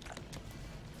Ubisoft.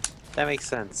 That makes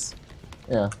sense.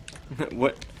 Yeah.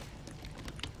 What?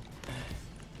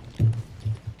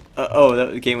 Oh,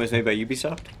 that game was made by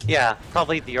Ubisoft? Yeah,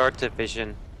 probably the art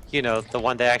division. You know, the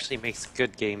one that actually makes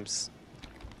good games.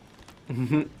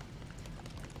 Mhm.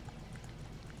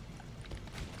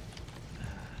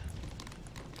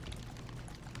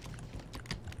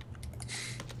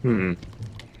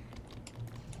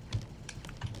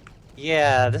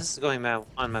 Yeah, this is going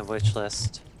on my wish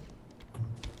list.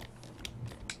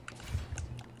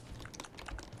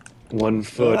 1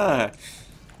 foot, Ah,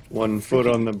 1 foot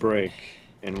on the brake,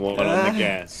 and 1 on Ah. the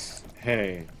gas.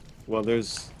 Hey, well,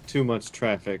 there's too much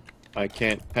traffic. I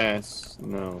can't pass.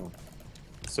 No.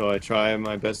 So I try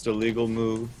my best illegal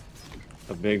move.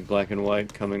 A big black and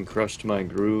white come and crushed my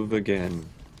groove again.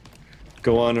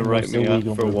 Go on and write Most me up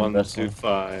illegal for move in 1 wrestling. to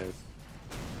 5.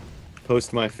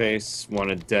 Post my face,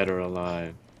 wanted dead or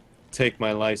alive. Take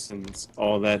my license,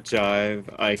 all that jive.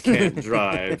 I can't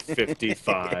drive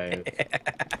 55.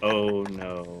 Oh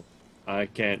no, I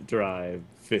can't drive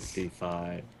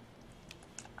 55.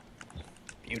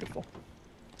 Beautiful.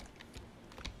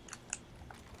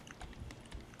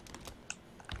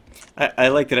 I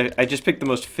like that. I just picked the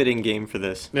most fitting game for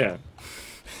this. Yeah.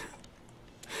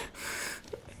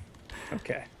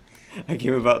 Okay. A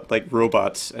game about like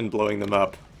robots and blowing them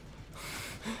up.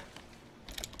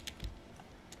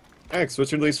 Axe,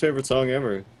 what's your least favorite song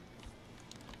ever?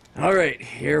 All right,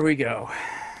 here we go.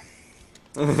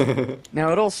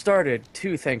 Now, it all started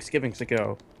 2 Thanksgivings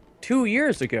ago, 2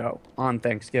 years ago on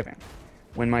Thanksgiving,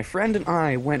 when my friend and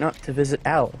I went up to visit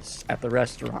Alice at the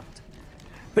restaurant.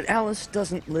 But Alice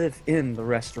doesn't live in the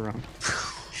restaurant.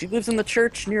 She lives in the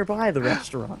church nearby the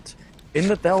restaurant, in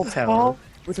the bell tower,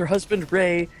 with her husband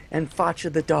Ray and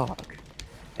Facha the dog.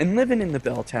 And living in the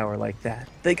bell tower like that,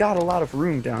 they got a lot of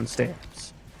room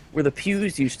downstairs, where the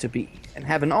pews used to be, and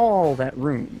having all that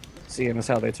room, seeing as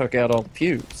how they took out all the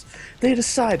pews, they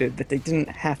decided that they didn't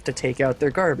have to take out their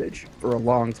garbage for a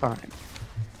long time.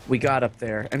 We got up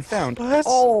there and found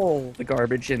all the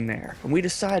garbage in there, and we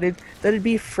decided that it'd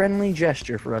be a friendly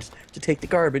gesture for us to take the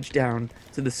garbage down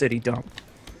to the city dump.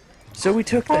 So we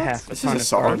took the half a This is ton a of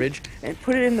song? garbage and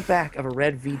put it in the back of a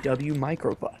red VW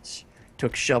microbus,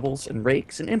 took shovels and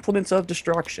rakes and implements of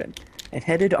destruction, and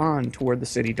headed on toward the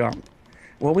city dump.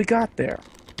 Well, we got there,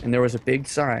 and there was a big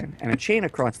sign and a chain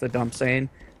across the dump saying,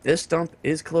 "This dump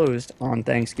is closed on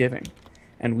Thanksgiving."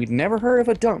 And we'd never heard of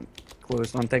a dump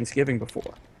closed on Thanksgiving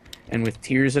before. And with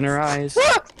tears in our eyes,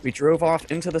 we drove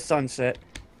off into the sunset,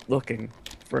 looking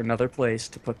for another place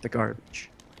to put the garbage.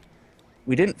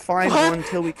 We didn't find one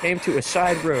until we came to a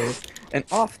side road, and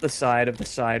off the side of the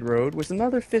side road was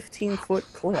another 15-foot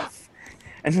cliff.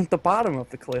 And at the bottom of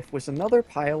the cliff was another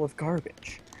pile of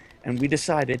garbage. And we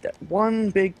decided that one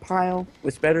big pile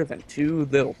was better than 2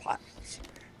 little piles.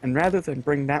 And rather than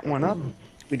bring that one up,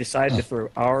 we decided to throw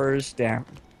ours down.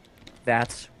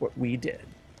 That's what we did.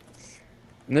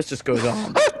 And this just goes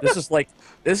on. This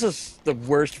is the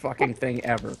worst fucking thing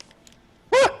ever.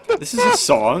 This is a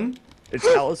song? It's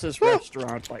Alice's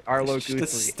Restaurant by Arlo It's just a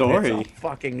Guthrie. story. And it's a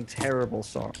fucking terrible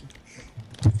song.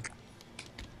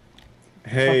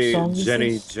 Hey, song is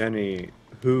Jenny, this? Jenny,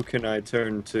 who can I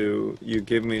turn to? You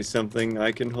give me something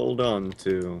I can hold on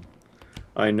to.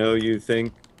 I know you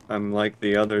think I'm like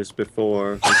the others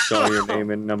before who saw your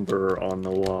name and number on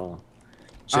the wall.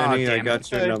 Jenny, I damn got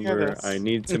it. your I number. hear this. I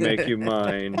need to make you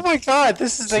mine. Oh my god,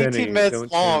 this is Jenny, 18 minutes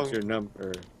don't long. change your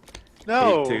number.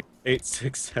 No.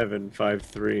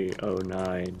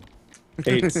 867-5309.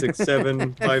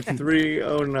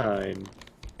 867-5309.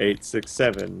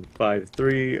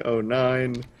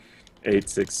 867-5309.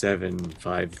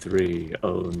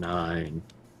 867-5309.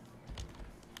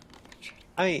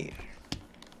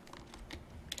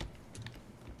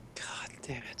 God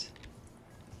damn it.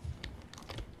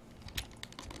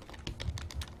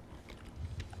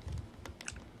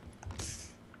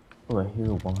 Oh, I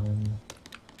hear one.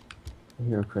 I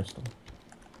hear a crystal.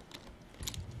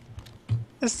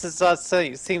 This does not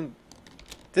seem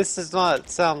This does not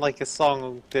sound like a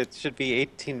song that should be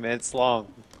 18 minutes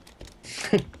long.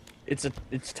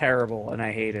 It's terrible, and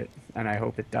I hate it, and I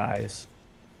hope it dies.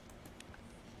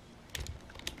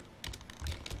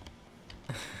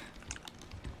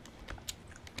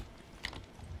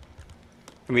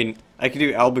 I mean, I could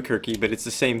do Albuquerque, but it's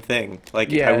the same thing.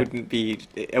 Like, Yeah. I wouldn't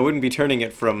be turning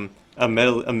it from a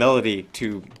melody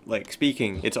to like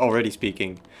speaking. It's already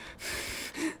speaking.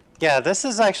 Yeah, this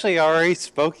is actually already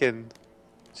spoken,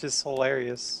 which is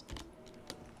hilarious.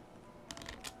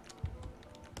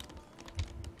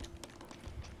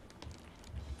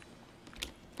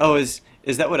 Oh, is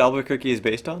that what Albuquerque is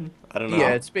based on? I don't know. Yeah,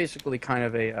 it's basically kind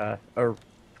of a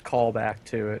callback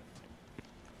to it.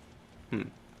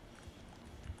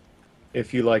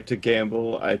 If you like to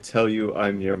gamble, I tell you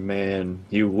I'm your man.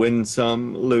 You win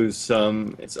some, lose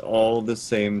some, it's all the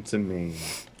same to me.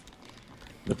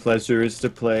 The pleasure is to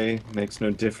play, makes no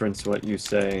difference what you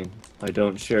say. I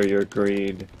don't share your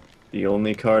greed. The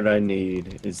only card I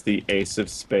need is the ace of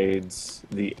spades,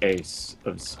 the ace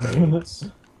of spades.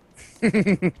 I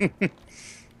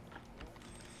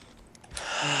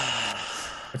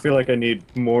feel like I need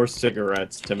more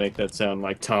cigarettes to make that sound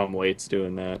like Tom Waits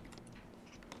doing that.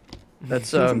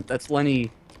 That's Lenny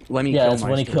Yeah, it's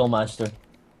Lenny Killmeister.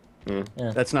 Killmeister.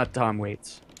 Yeah. That's not Tom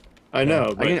Waits. I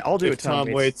know, but I'll do if it Tom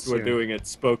Tom Waits Waits were soon. doing it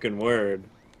spoken word,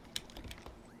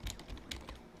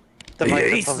 The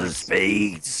microphone is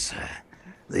spades.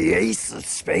 The ace of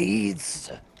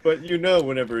spades. but you know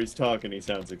whenever he's talking, he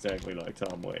sounds exactly like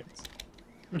Tom Waits.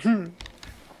 The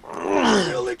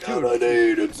only card I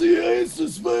need is the ace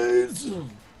of spades.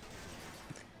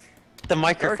 the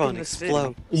microphone the city.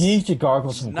 explodes. You need to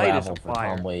gargle some Night is gravel a for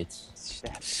fire. Tom Waits.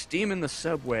 Steam in the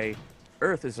subway.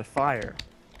 Earth is afire.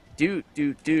 Do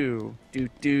do do do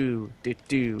do do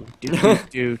do do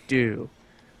do do.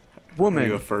 Woman, Are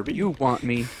you a Furby? you want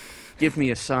me? Give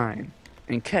me a sign,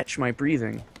 and catch my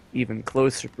breathing even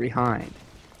closer behind.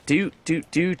 Do do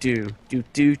do do do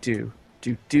do do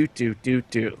do do do do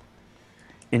do.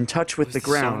 In touch with Was the this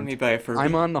song ground. made by a Furby?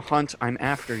 I'm on the hunt. I'm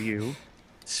after you.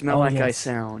 Smell Oh, like I yes.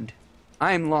 sound.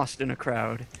 I'm lost in a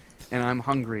crowd, and I'm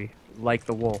hungry like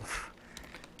the wolf.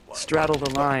 Straddle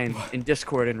the line in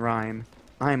discord and rhyme.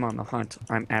 I'm on the hunt.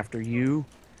 I'm after you.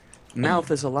 Mouth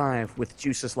is alive with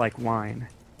juices like wine,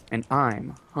 and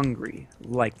I'm hungry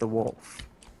like the wolf.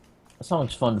 That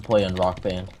song's fun to play on Rock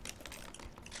Band.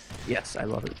 Yes, I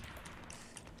love it.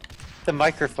 The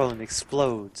microphone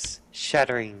explodes,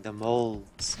 shattering the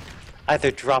molds.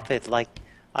 Either drop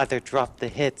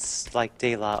the hits like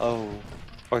De La O,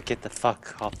 or get the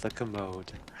fuck off the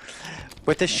commode.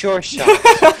 With a sure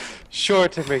shot, sure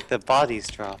to make the bodies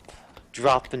drop.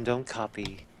 Drop and don't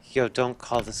copy. Yo, don't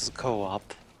call this a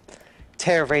co-op.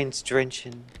 Tear rains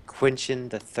drenching, quenching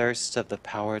the thirst of the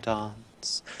power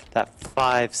dawns. That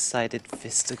five-sided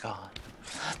fistagon.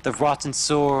 The rotten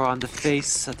sore on the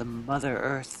face of the Mother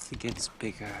Earth gets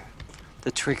bigger.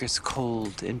 The trigger's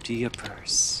cold, empty your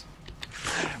purse.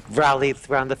 Rally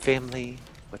around the family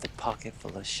with a pocket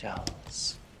full of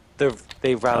shells.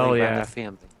 They rally Oh, around yeah. the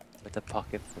family with a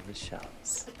pocket full of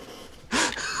shells.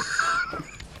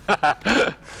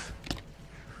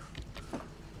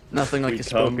 Nothing like We a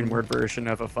spoken come- word version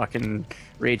of a fucking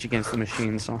Rage Against the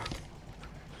Machine song.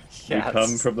 We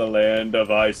come from the land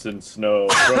of ice and snow,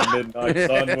 from midnight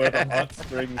sun where the hot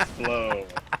springs flow.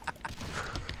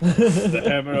 The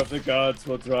hammer of the gods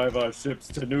will drive our ships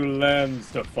to new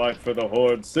lands to fight for the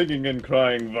horde, singing and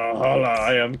crying, Valhalla,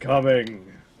 I am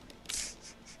coming.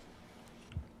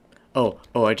 Oh,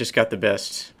 I just got the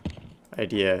best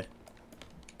idea.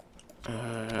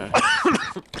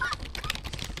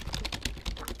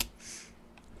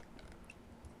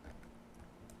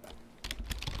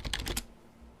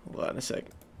 Hold on a sec.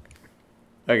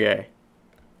 Okay.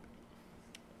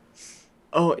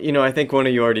 Oh, I think one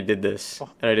of you already did this,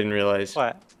 and I didn't realize.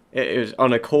 What? It was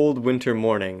on a cold winter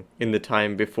morning, in the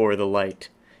time before the light.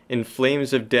 In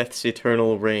flames of death's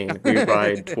eternal reign, we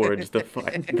ride towards the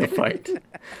fight.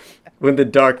 When the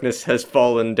darkness has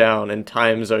fallen down and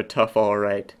times are tough all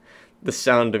right, the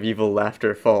sound of evil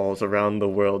laughter falls around the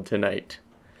world tonight.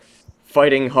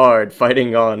 Fighting hard,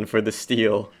 fighting on for the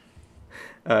steel.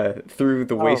 Through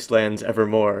the wastelands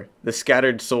evermore, the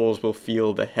scattered souls will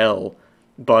feel the hell,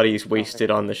 bodies wasted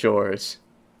on the shores.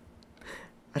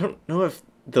 I don't know if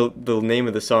the name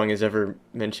of the song is ever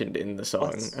mentioned in the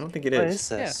song. I don't think it What is. is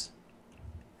this?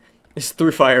 It's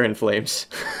Through Fire and Flames.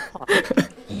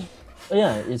 Oh,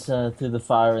 yeah, it's through the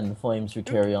fire and the flames we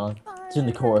carry on. It's in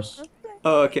the chorus.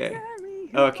 Oh, okay.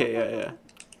 Okay, yeah.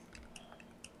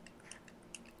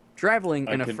 Traveling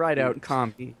in I a could- fried out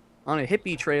combi, on a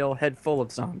hippie trail head full of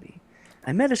zombie.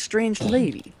 I met a strange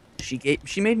lady.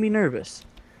 She made me nervous.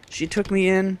 She took me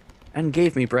in and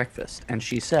gave me breakfast, and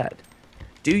she said,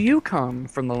 "Do you come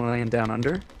from the land down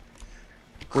under,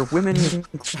 where women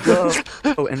go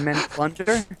and men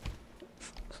plunder?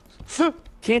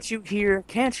 Can't you hear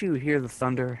the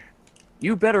thunder?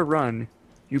 You better run,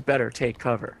 you better take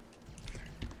cover."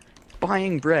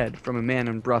 Buying bread from a man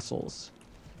in Brussels.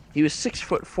 He was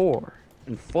 6'4"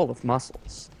 and full of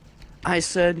muscles. I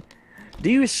said, "Do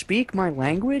you speak my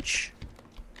language?"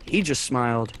 He just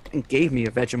smiled and gave me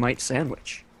a Vegemite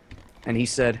sandwich. And he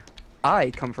said,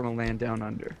 "I come from a land down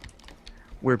under,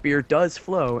 where beer does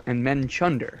flow and men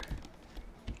chunder.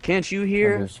 Can't you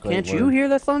hear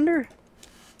the thunder?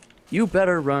 You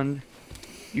better run,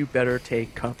 you better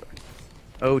take cover.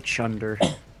 Oh, chunder."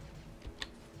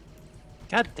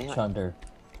 God damn it. Chunder.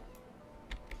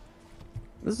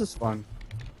 This is fun.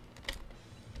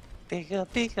 Bigger,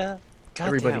 bigger. God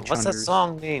Everybody damn it. What's that chunders.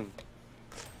 song name?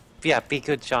 Yeah, Be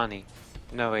Good Johnny.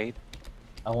 No, wait.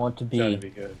 I want to Try to be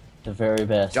be good. the very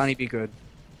best. Johnny be good.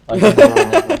 Like I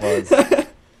never was.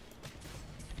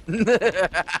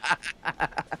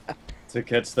 To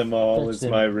catch them all is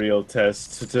my real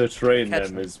test. To train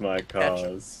them is my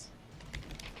cause.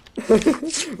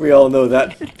 We all know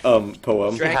that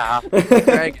poem. Yeah.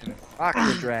 Dragon. Rock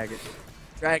the dragon.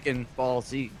 Dragon Ball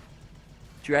Z.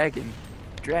 Dragon.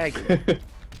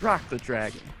 Rock the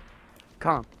dragon.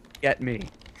 Come, get me.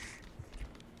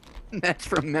 That's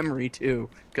from memory too,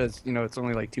 because you know it's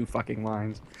only like 2 fucking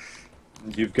lines.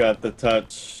 You've got the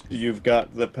touch. You've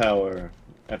got the power.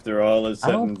 After all is I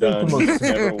said don't and think done, the most- you've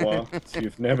never walked.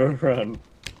 You've never run.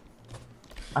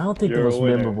 I don't think You're the a most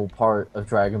winner. memorable part of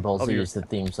Dragon Ball Oh, Z you're- is the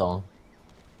theme song.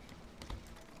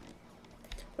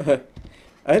 I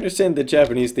understand the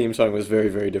Japanese theme song was very,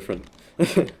 very different.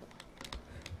 But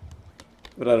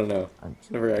I don't know.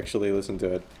 Never actually listened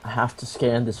to it. I have to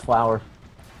scan this flower.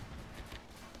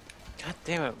 God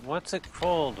damn it. What's it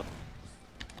called?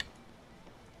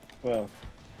 Well,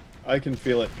 I can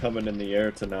feel it coming in the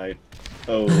air tonight.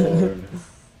 Oh Lord.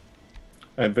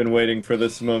 I've been waiting for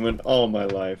this moment all my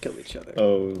life. Kill each other.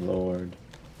 Oh Lord.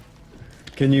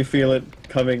 Can you feel it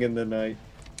coming in the night?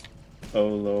 Oh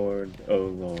Lord, oh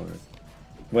Lord.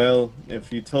 Well,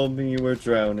 if you told me you were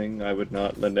drowning, I would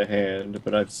not lend a hand,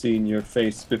 but I've seen your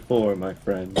face before, my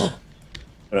friend.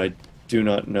 But I do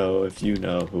not know if you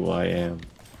know who I am.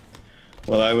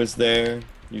 While I was there,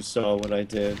 you saw what I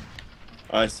did.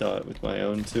 I saw it with my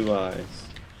own 2 eyes.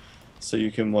 So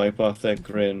you can wipe off that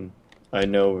grin. I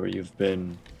know where you've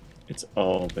been. It's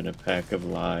all been a pack of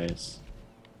lies.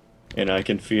 And I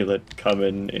can feel it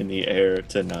coming in the air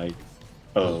tonight.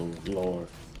 Oh Lord.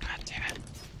 God damn it.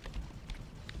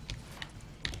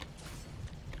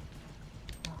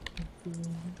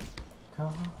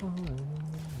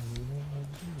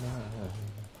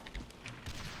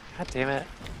 God damn it.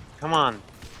 Come on.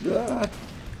 Ah.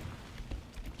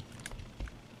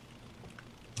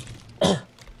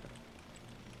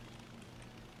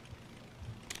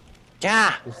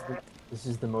 Yeah! This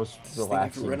is the most Does this thing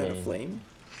relaxing ever run out game. of flame?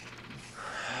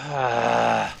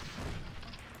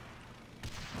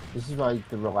 This is like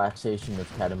the relaxation of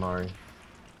Katamari.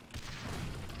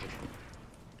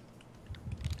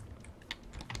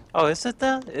 Oh, is it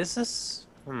that? Is this?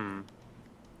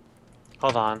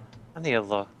 Hold on. I need to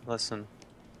look. Listen.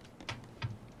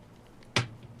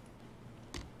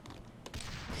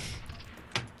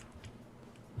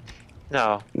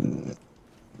 No.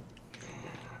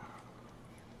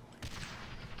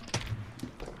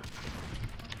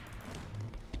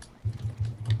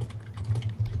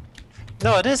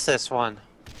 No, it is this one.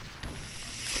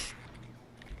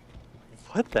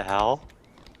 What the hell?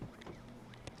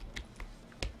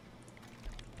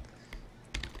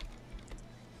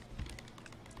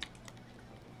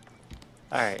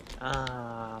 Alright,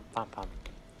 bum bum.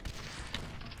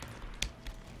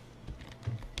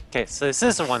 Okay, so this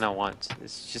is the one I want.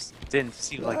 It just didn't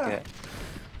seem like it.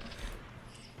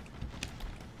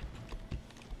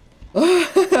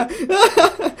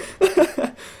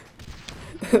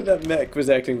 That mech was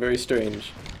acting very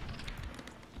strange.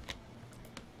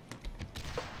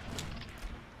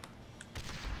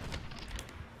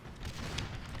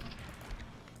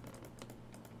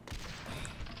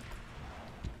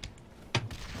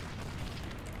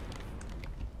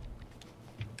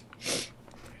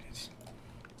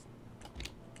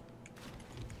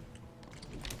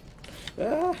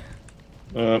 Ah.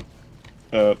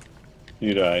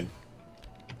 You died.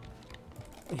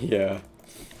 Yeah.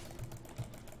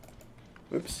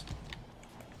 Oops.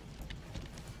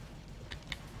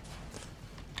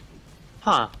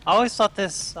 Huh. I always thought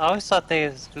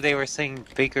they were saying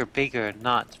bigger, bigger,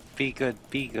 not be good,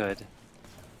 be good.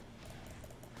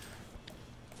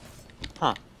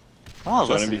 Huh. Oh, Trying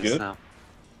to listen be to this good? now.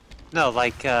 No,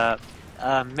 like,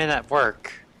 men at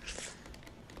work.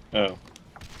 Oh.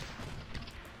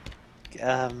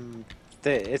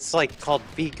 It's like called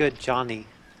Be Good Johnny.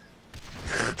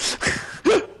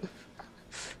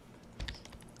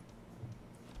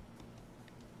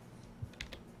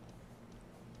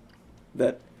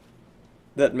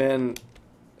 That man,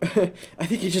 I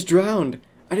think he just drowned.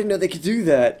 I didn't know they could do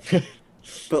that.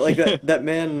 But like that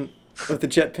man with the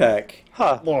jetpack,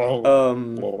 Huh. that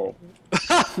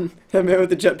man with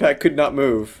the jetpack could not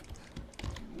move.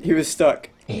 He was stuck.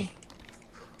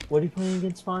 What are you playing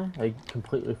against, Spy? I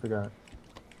completely forgot.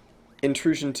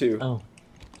 Intrusion 2. Oh.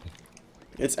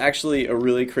 It's actually a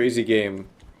really crazy game.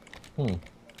 Hmm.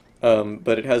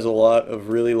 But it has a lot of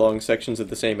really long sections of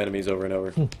the same enemies over and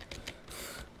over.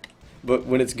 But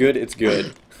when it's good, it's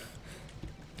good.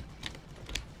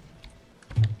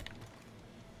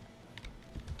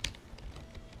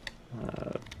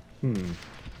 Hmm.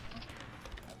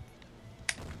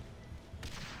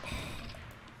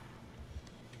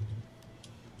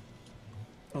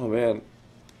 Oh man.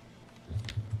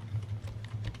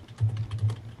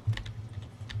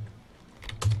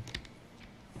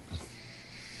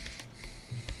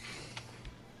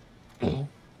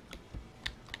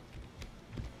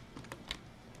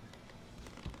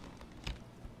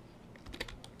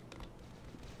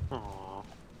 Aw.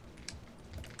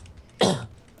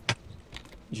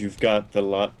 You've got the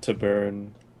lot to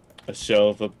burn, a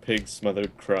shelf of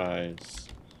pig-smothered cries.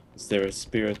 Is there a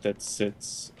spirit that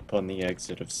sits upon the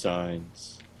exit of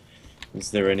signs?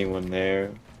 Is there anyone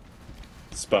there?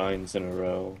 Spines in a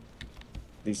row.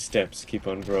 These steps keep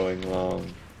on growing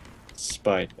long,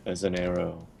 spite as an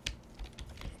arrow.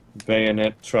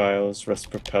 Bayonet trials rust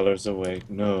propellers away.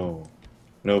 No,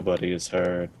 nobody is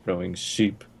heard. Rowing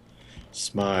sheep,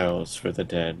 smiles for the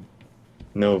dead.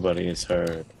 Nobody is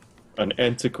heard. An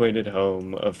antiquated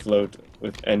home afloat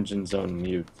with engines on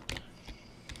mute.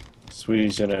 Sui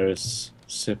generis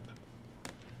sip,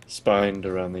 spined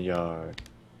around the yard.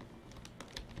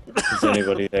 Is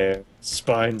anybody there?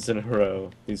 Spines in a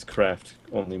row. These craft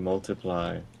only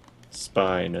multiply.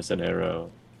 Spine as an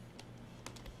arrow.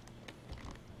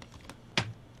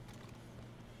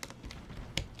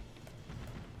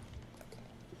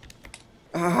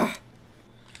 Ah!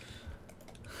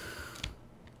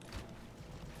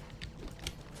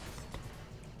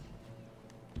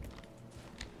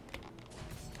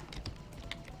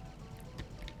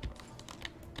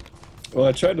 Well,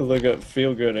 I tried to look up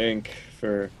Feel Good Inc.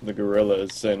 for the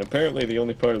Gorillas, and apparently the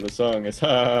only part of the song is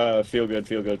ha feel good,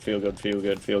 feel good, feel good, feel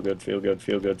good, feel good, feel good,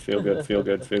 feel good, feel good, feel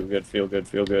good, feel good, feel good,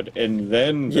 feel good, and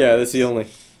then Yeah, that's the only.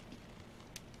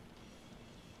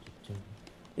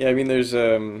 Yeah, I mean, there's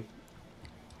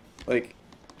like,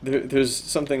 there's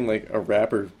something like a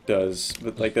rapper does,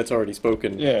 but like that's already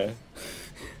spoken. yeah.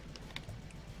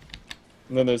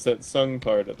 And then there's that sung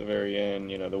part at the very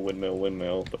end, you know, the windmill,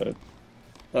 windmill, but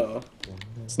Oh.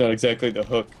 it's not exactly the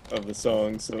hook of the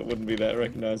song, so it wouldn't be that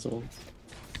recognizable.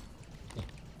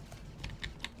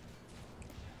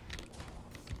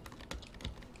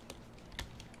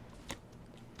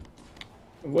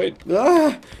 Wait,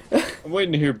 Ah! I'm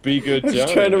waiting to hear "Be Good, I'm Johnny."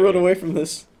 just trying to run away from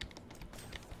this.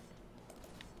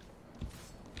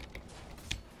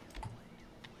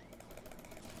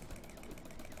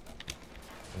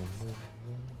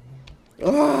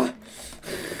 Ah!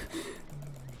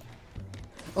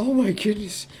 Oh my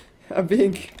goodness. I'm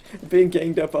being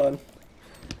ganged up on.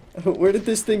 Where did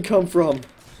this thing come from?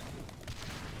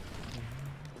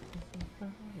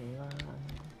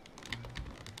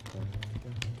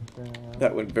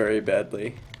 That went very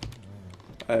badly.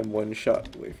 I'm one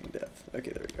shot away from death.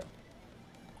 Okay, there we go.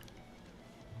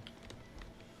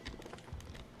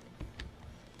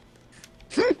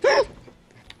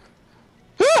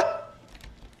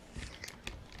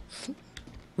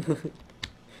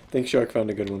 Think Shark found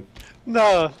a good one.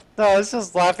 No, I was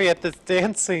just laughing at this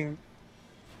dancing.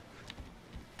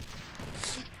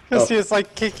 Because he was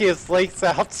like kicking his legs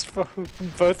out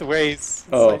both ways.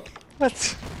 It's like,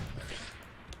 what?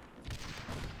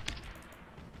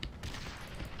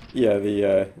 Yeah,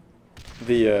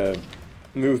 the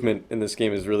movement in this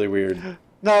game is really weird.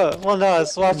 No, well, no, I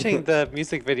was watching the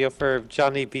music video for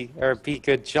Be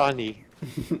Good Johnny.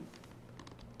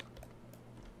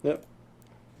 Yep.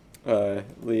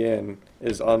 Leanne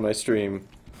is on my stream.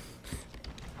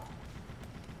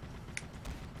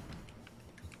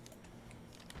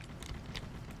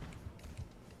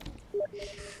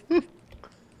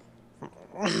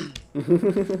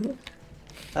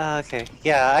 Okay,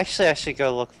 yeah, actually, I should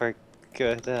go look for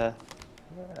good.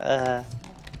 I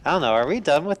don't know. Are we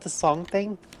done with the song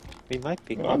thing? We might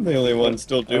be. I'm the only one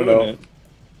still I don't doing know. it.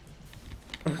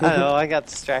 I don't know, I got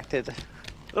distracted.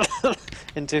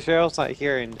 And Dizaero's not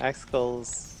here, and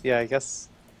Axikal's... Yeah, I guess...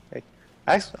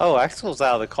 Oh, Axikal's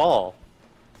out of the call.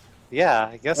 Yeah,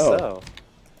 I guess Oh. so.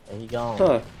 There you go.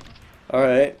 Huh.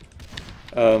 Alright.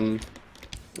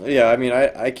 Yeah, I mean,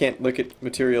 I can't look at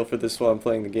material for this while I'm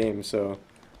playing the game, so...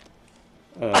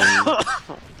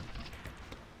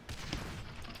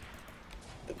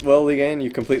 Well, again,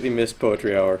 you completely missed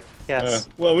Poetry Hour. Yes.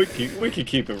 Well, we could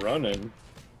keep it running.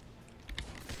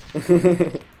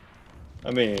 I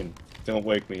mean, don't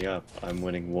wake me up. I'm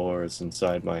winning wars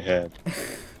inside my head.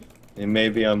 And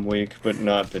maybe I'm weak, but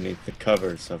not beneath the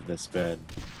covers of this bed.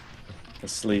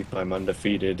 Asleep, I'm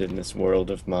undefeated in this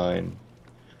world of mine.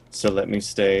 So let me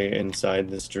stay inside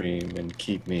this dream and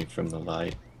keep me from the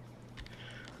light.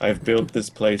 I've built this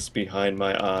place behind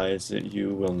my eyes that you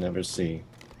will never see.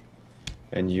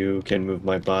 And you can move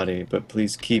my body, but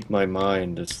please keep my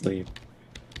mind asleep.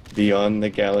 Beyond the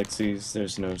galaxies,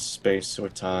 there's no space or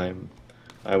time.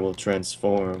 I will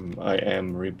transform, I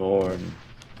am reborn,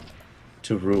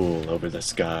 to rule over the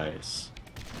skies.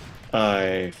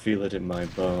 I feel it in my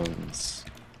bones.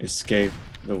 Escape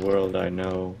the world I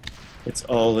know. It's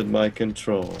all in my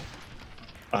control.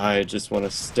 I just want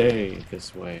to stay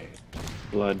this way.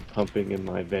 Blood pumping in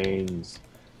my veins.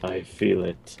 I feel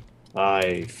it.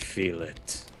 I feel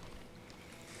it.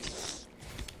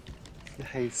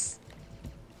 Nice.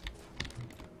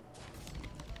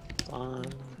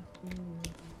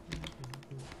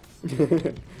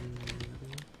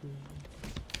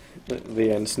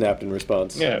 The end snapped in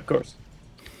response. Yeah, of course.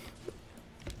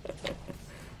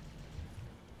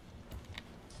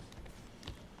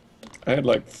 I had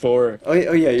like 4. Oh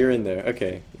yeah, you're in there.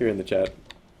 Okay, you're in the chat.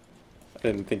 I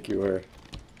didn't think you were.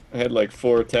 I had like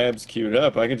 4 tabs queued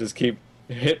up. I could just keep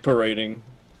hit parading.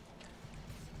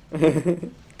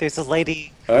 There's a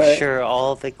lady All who's right. sure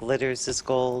all that glitters is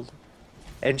gold,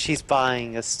 and she's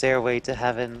buying a stairway to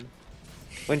heaven.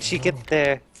 When she gets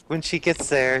there,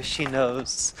 she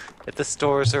knows that the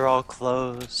stores are all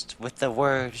closed. With the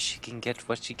word, she can get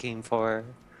what she came for,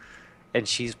 and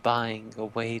she's buying a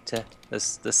way to the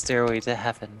stairway to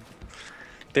heaven.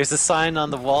 There's a sign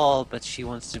on the wall, but she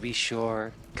wants to be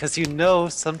sure, 'cause you know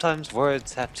sometimes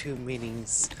words have 2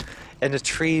 meanings. In a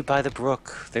tree by the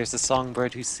brook, there's a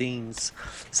songbird who sings.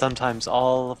 Sometimes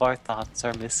all of our thoughts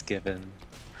are misgiven.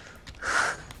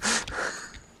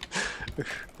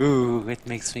 Ooh, it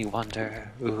makes me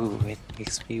wonder. Ooh, it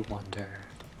makes me wonder.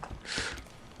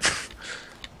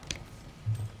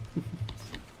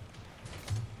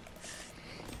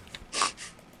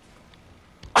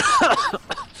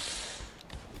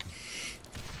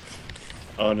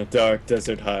 On a dark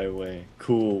desert highway,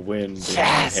 cool wind in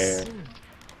Yes! my hair.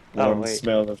 Oh, Warm wait.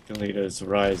 smell of colitas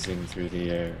rising through the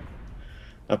air.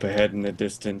 Up ahead in the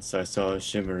distance, I saw a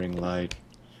shimmering light.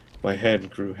 My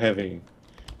head grew heavy,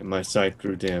 and my sight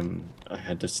grew dim. I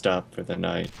had to stop for the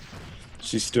night.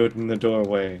 She stood in the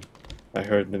doorway. I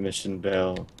heard the mission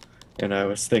bell, and I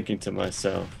was thinking to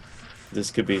myself, this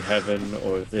could be heaven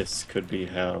or this could be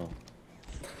hell.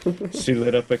 She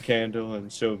lit up a candle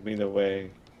and showed me the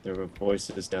way. There were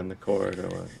voices down the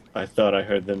corridor. I thought I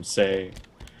heard them say,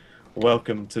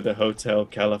 "Welcome to the Hotel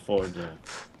California.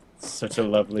 Such a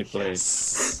lovely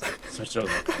place. Such a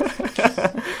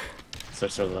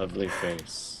lovely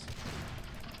face.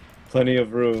 Plenty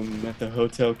of room at the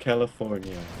Hotel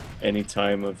California. Any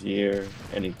time of year,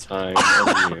 any time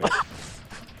of year.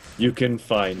 You can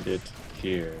find it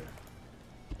here."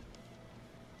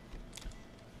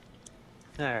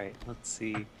 Alright, let's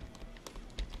see.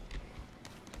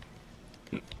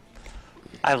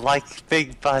 I like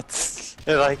big butts,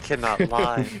 and I cannot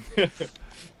lie.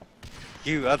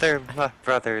 You other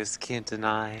brothers can't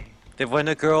deny that when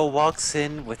a girl walks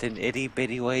in with an itty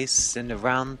bitty waist and a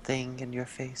round thing in your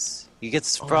face, you get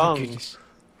sprung.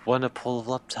 Wanna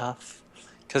pull up tough,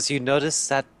 'cause you notice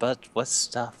that butt was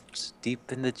stuffed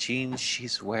deep in the jeans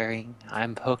she's wearing.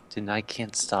 I'm hooked and I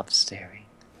can't stop staring.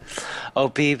 Oh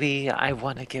baby, I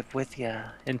wanna get with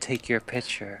ya and take your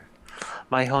picture.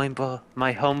 My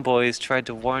homeboys tried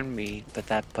to warn me, but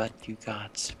that butt you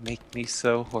got make me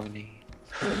so horny.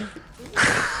 I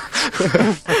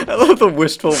love the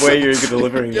wistful way you're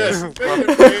delivering this.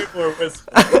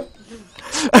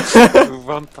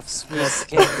 Rump of smooth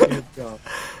skin.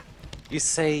 You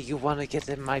say you wanna get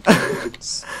in my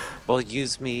bones. Well,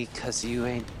 use me, 'cause you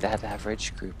ain't that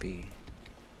average groupie.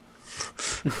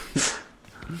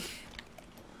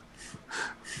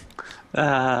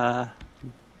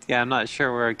 Yeah, I'm not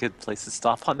sure where a good place to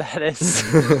stop on that is.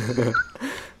 We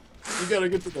gotta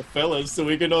get to the fellas so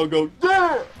we can all go,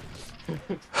 yeah!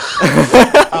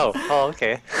 Oh,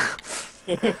 okay.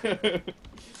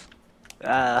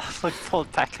 Look, pull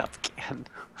it back up again.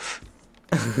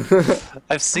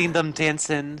 I've seen them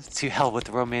dancing to hell with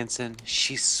romancing.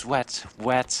 She sweat,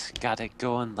 wet, got it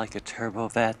going like a turbo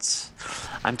vet.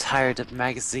 I'm tired of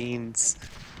magazines.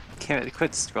 Can't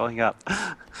quit scrolling up.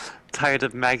 Tired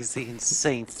of magazines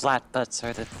saying flat butts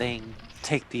are the thing.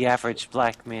 Take the average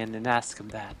black man and ask him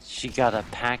that. She got a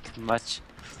pack much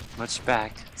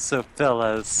back. So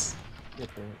fellas,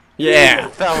 Yeah.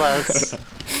 fellas,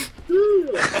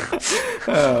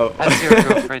 Oh. has your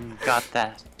girlfriend got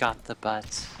the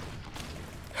butt?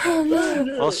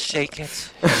 Well, shake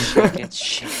it, shake it,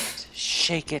 shake it,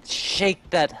 shake it, shake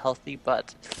that healthy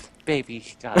butt, baby.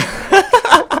 Got it.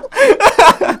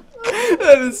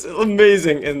 That is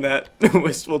amazing in that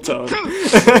wistful tone. Is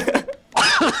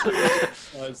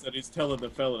that he's telling the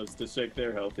fellas to shake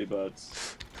their healthy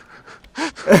butts.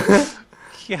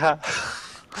 Yeah.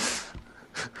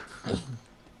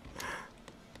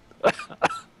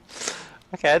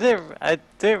 Okay, I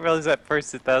didn't realize at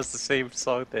first that was the same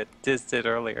song that Diz did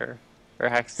earlier, or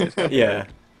Hax did. Yeah.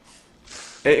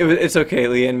 It's okay,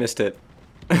 Leanne missed it.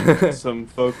 Some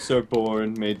folks are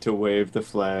born made to wave the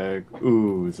flag.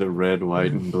 Ooh, the red,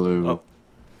 white, and blue. Oh.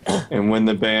 And when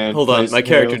the band Hold on, plays my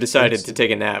character Hail decided to Satan,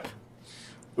 take a nap.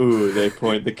 ooh, they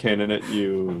point the cannon at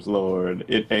you, Lord.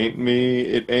 It ain't me,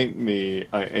 it ain't me.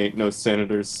 I ain't no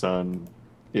senator's son.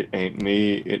 It ain't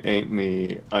me, it ain't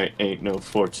me. I ain't no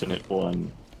fortunate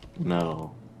one.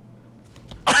 No.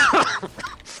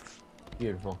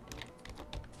 Beautiful.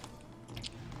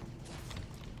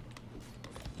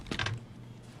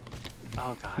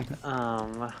 Oh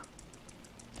god.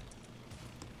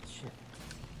 Shit.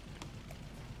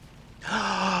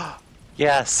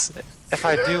 Yes. If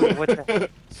I do what the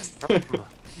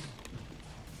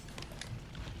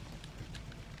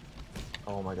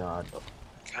Oh my god.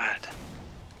 God.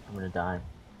 I'm gonna die.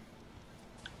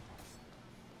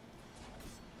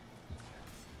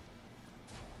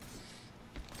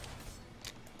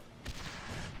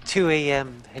 Two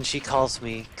a.m. and she calls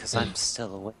me because I'm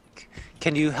still awake.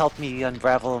 Can you help me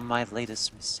unravel my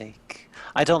latest mistake?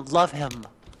 I don't love him.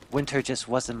 Winter just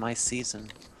wasn't my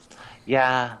season.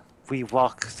 Yeah, we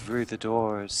walk through the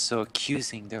doors, so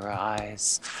accusing their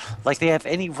eyes, like they have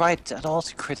any right at all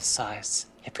to criticize.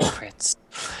 Hypocrites.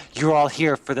 You're all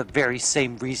here for the very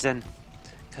same reason.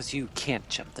 Because you can't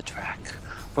jump the track.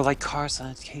 We're like cars on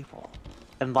a cable.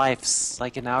 And life's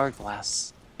like an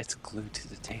hourglass. It's glued to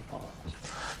the table.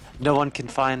 No one can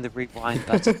find the rewind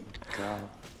button, girl.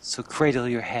 So cradle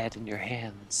your head in your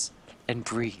hands and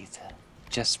breathe.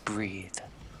 Just breathe.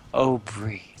 Oh,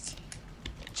 breathe.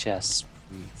 Just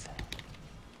breathe.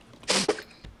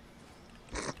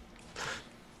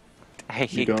 I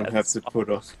hate You don't that have to song. put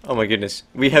on. Oh my goodness.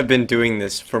 We have been doing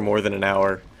this for more than an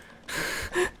hour.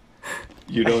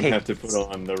 You I don't hate have to put this.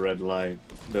 on the red light.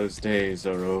 Those days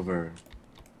are over.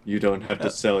 You don't have to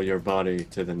sell your body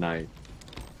to the night.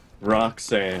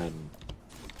 Roxanne.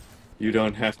 You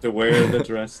don't have to wear the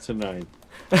dress tonight.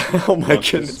 Oh my Walk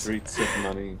the goodness. streets of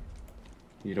money.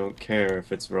 You don't care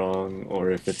if it's wrong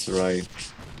or if it's right.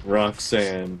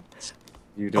 Roxanne.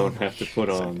 You don't have to put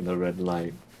on the red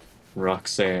light.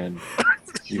 Roxanne.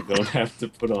 You don't have to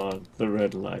put on the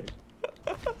red light.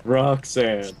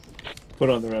 Roxanne. Put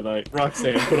on the red light.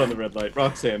 Roxanne, put on the red light.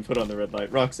 Roxanne, put on the red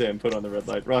light. Roxanne, put on the red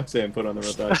light. Roxanne, put on the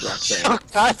red light. Roxanne.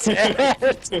 God damn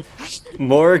it!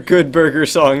 More Good Burger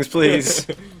songs, please.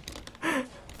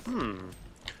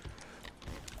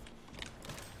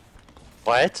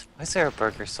 What? Why is there a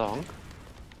burger song?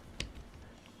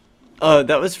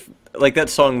 That was like that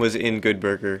song was in Good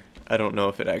Burger. I don't know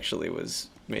if it actually was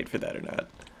made for that or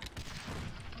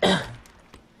not.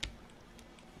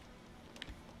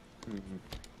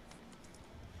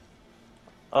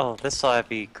 Oh, this ought to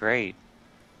be great.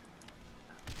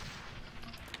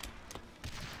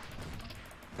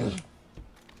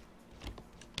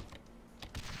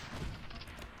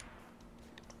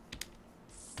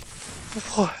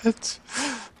 What?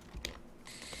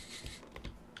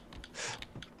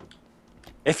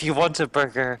 If you want a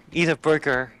burger, eat a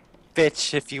burger.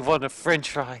 Bitch, if you want a french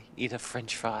fry, eat a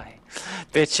french fry.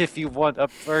 Bitch, if you want a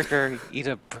burger, eat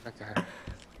a burger.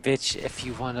 Bitch, if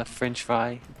you want a french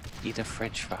fry, eat a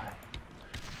french fry.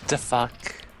 The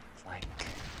fuck? Like...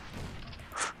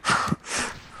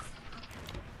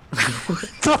 What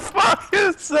the fuck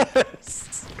is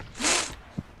this?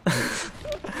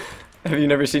 Have you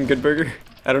never seen Good Burger?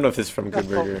 I don't know if this is from Good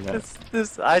Burger or not.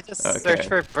 I just Okay. searched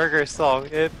for burger song.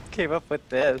 It came up with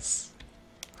this.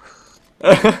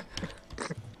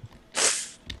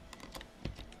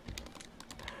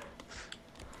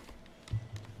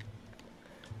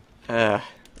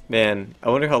 Man, I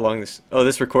wonder how long this... Oh,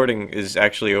 this recording is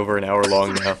actually over an hour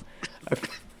long now.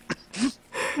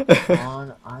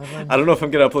 On island. I don't know if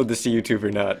I'm gonna upload this to YouTube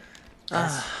or not.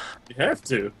 You have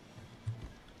to.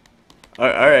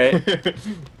 Alright.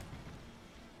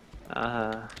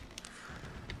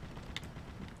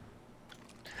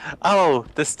 Oh,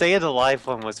 the Stay Alive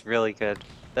one was really good.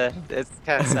 It's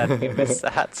kind of sad we missed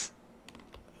that.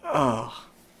 Oh.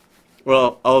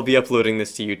 Well, I'll be uploading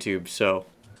this to YouTube, so...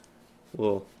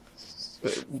 We'll...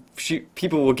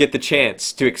 people will get the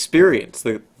chance to experience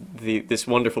this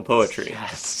wonderful poetry.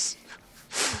 Yes.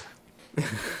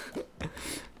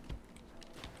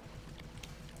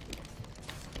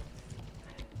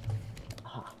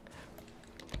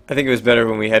 I think it was better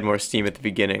when we had more steam at the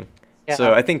beginning. Yeah.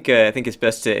 So I think it's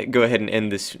best to go ahead and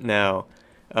end this now.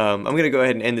 I'm gonna go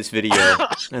ahead and end this video,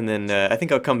 and then I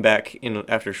think I'll come back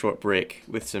after a short break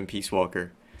with some Peace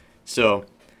Walker. So,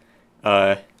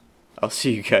 I'll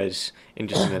see you guys in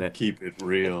just a minute. Keep it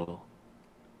real.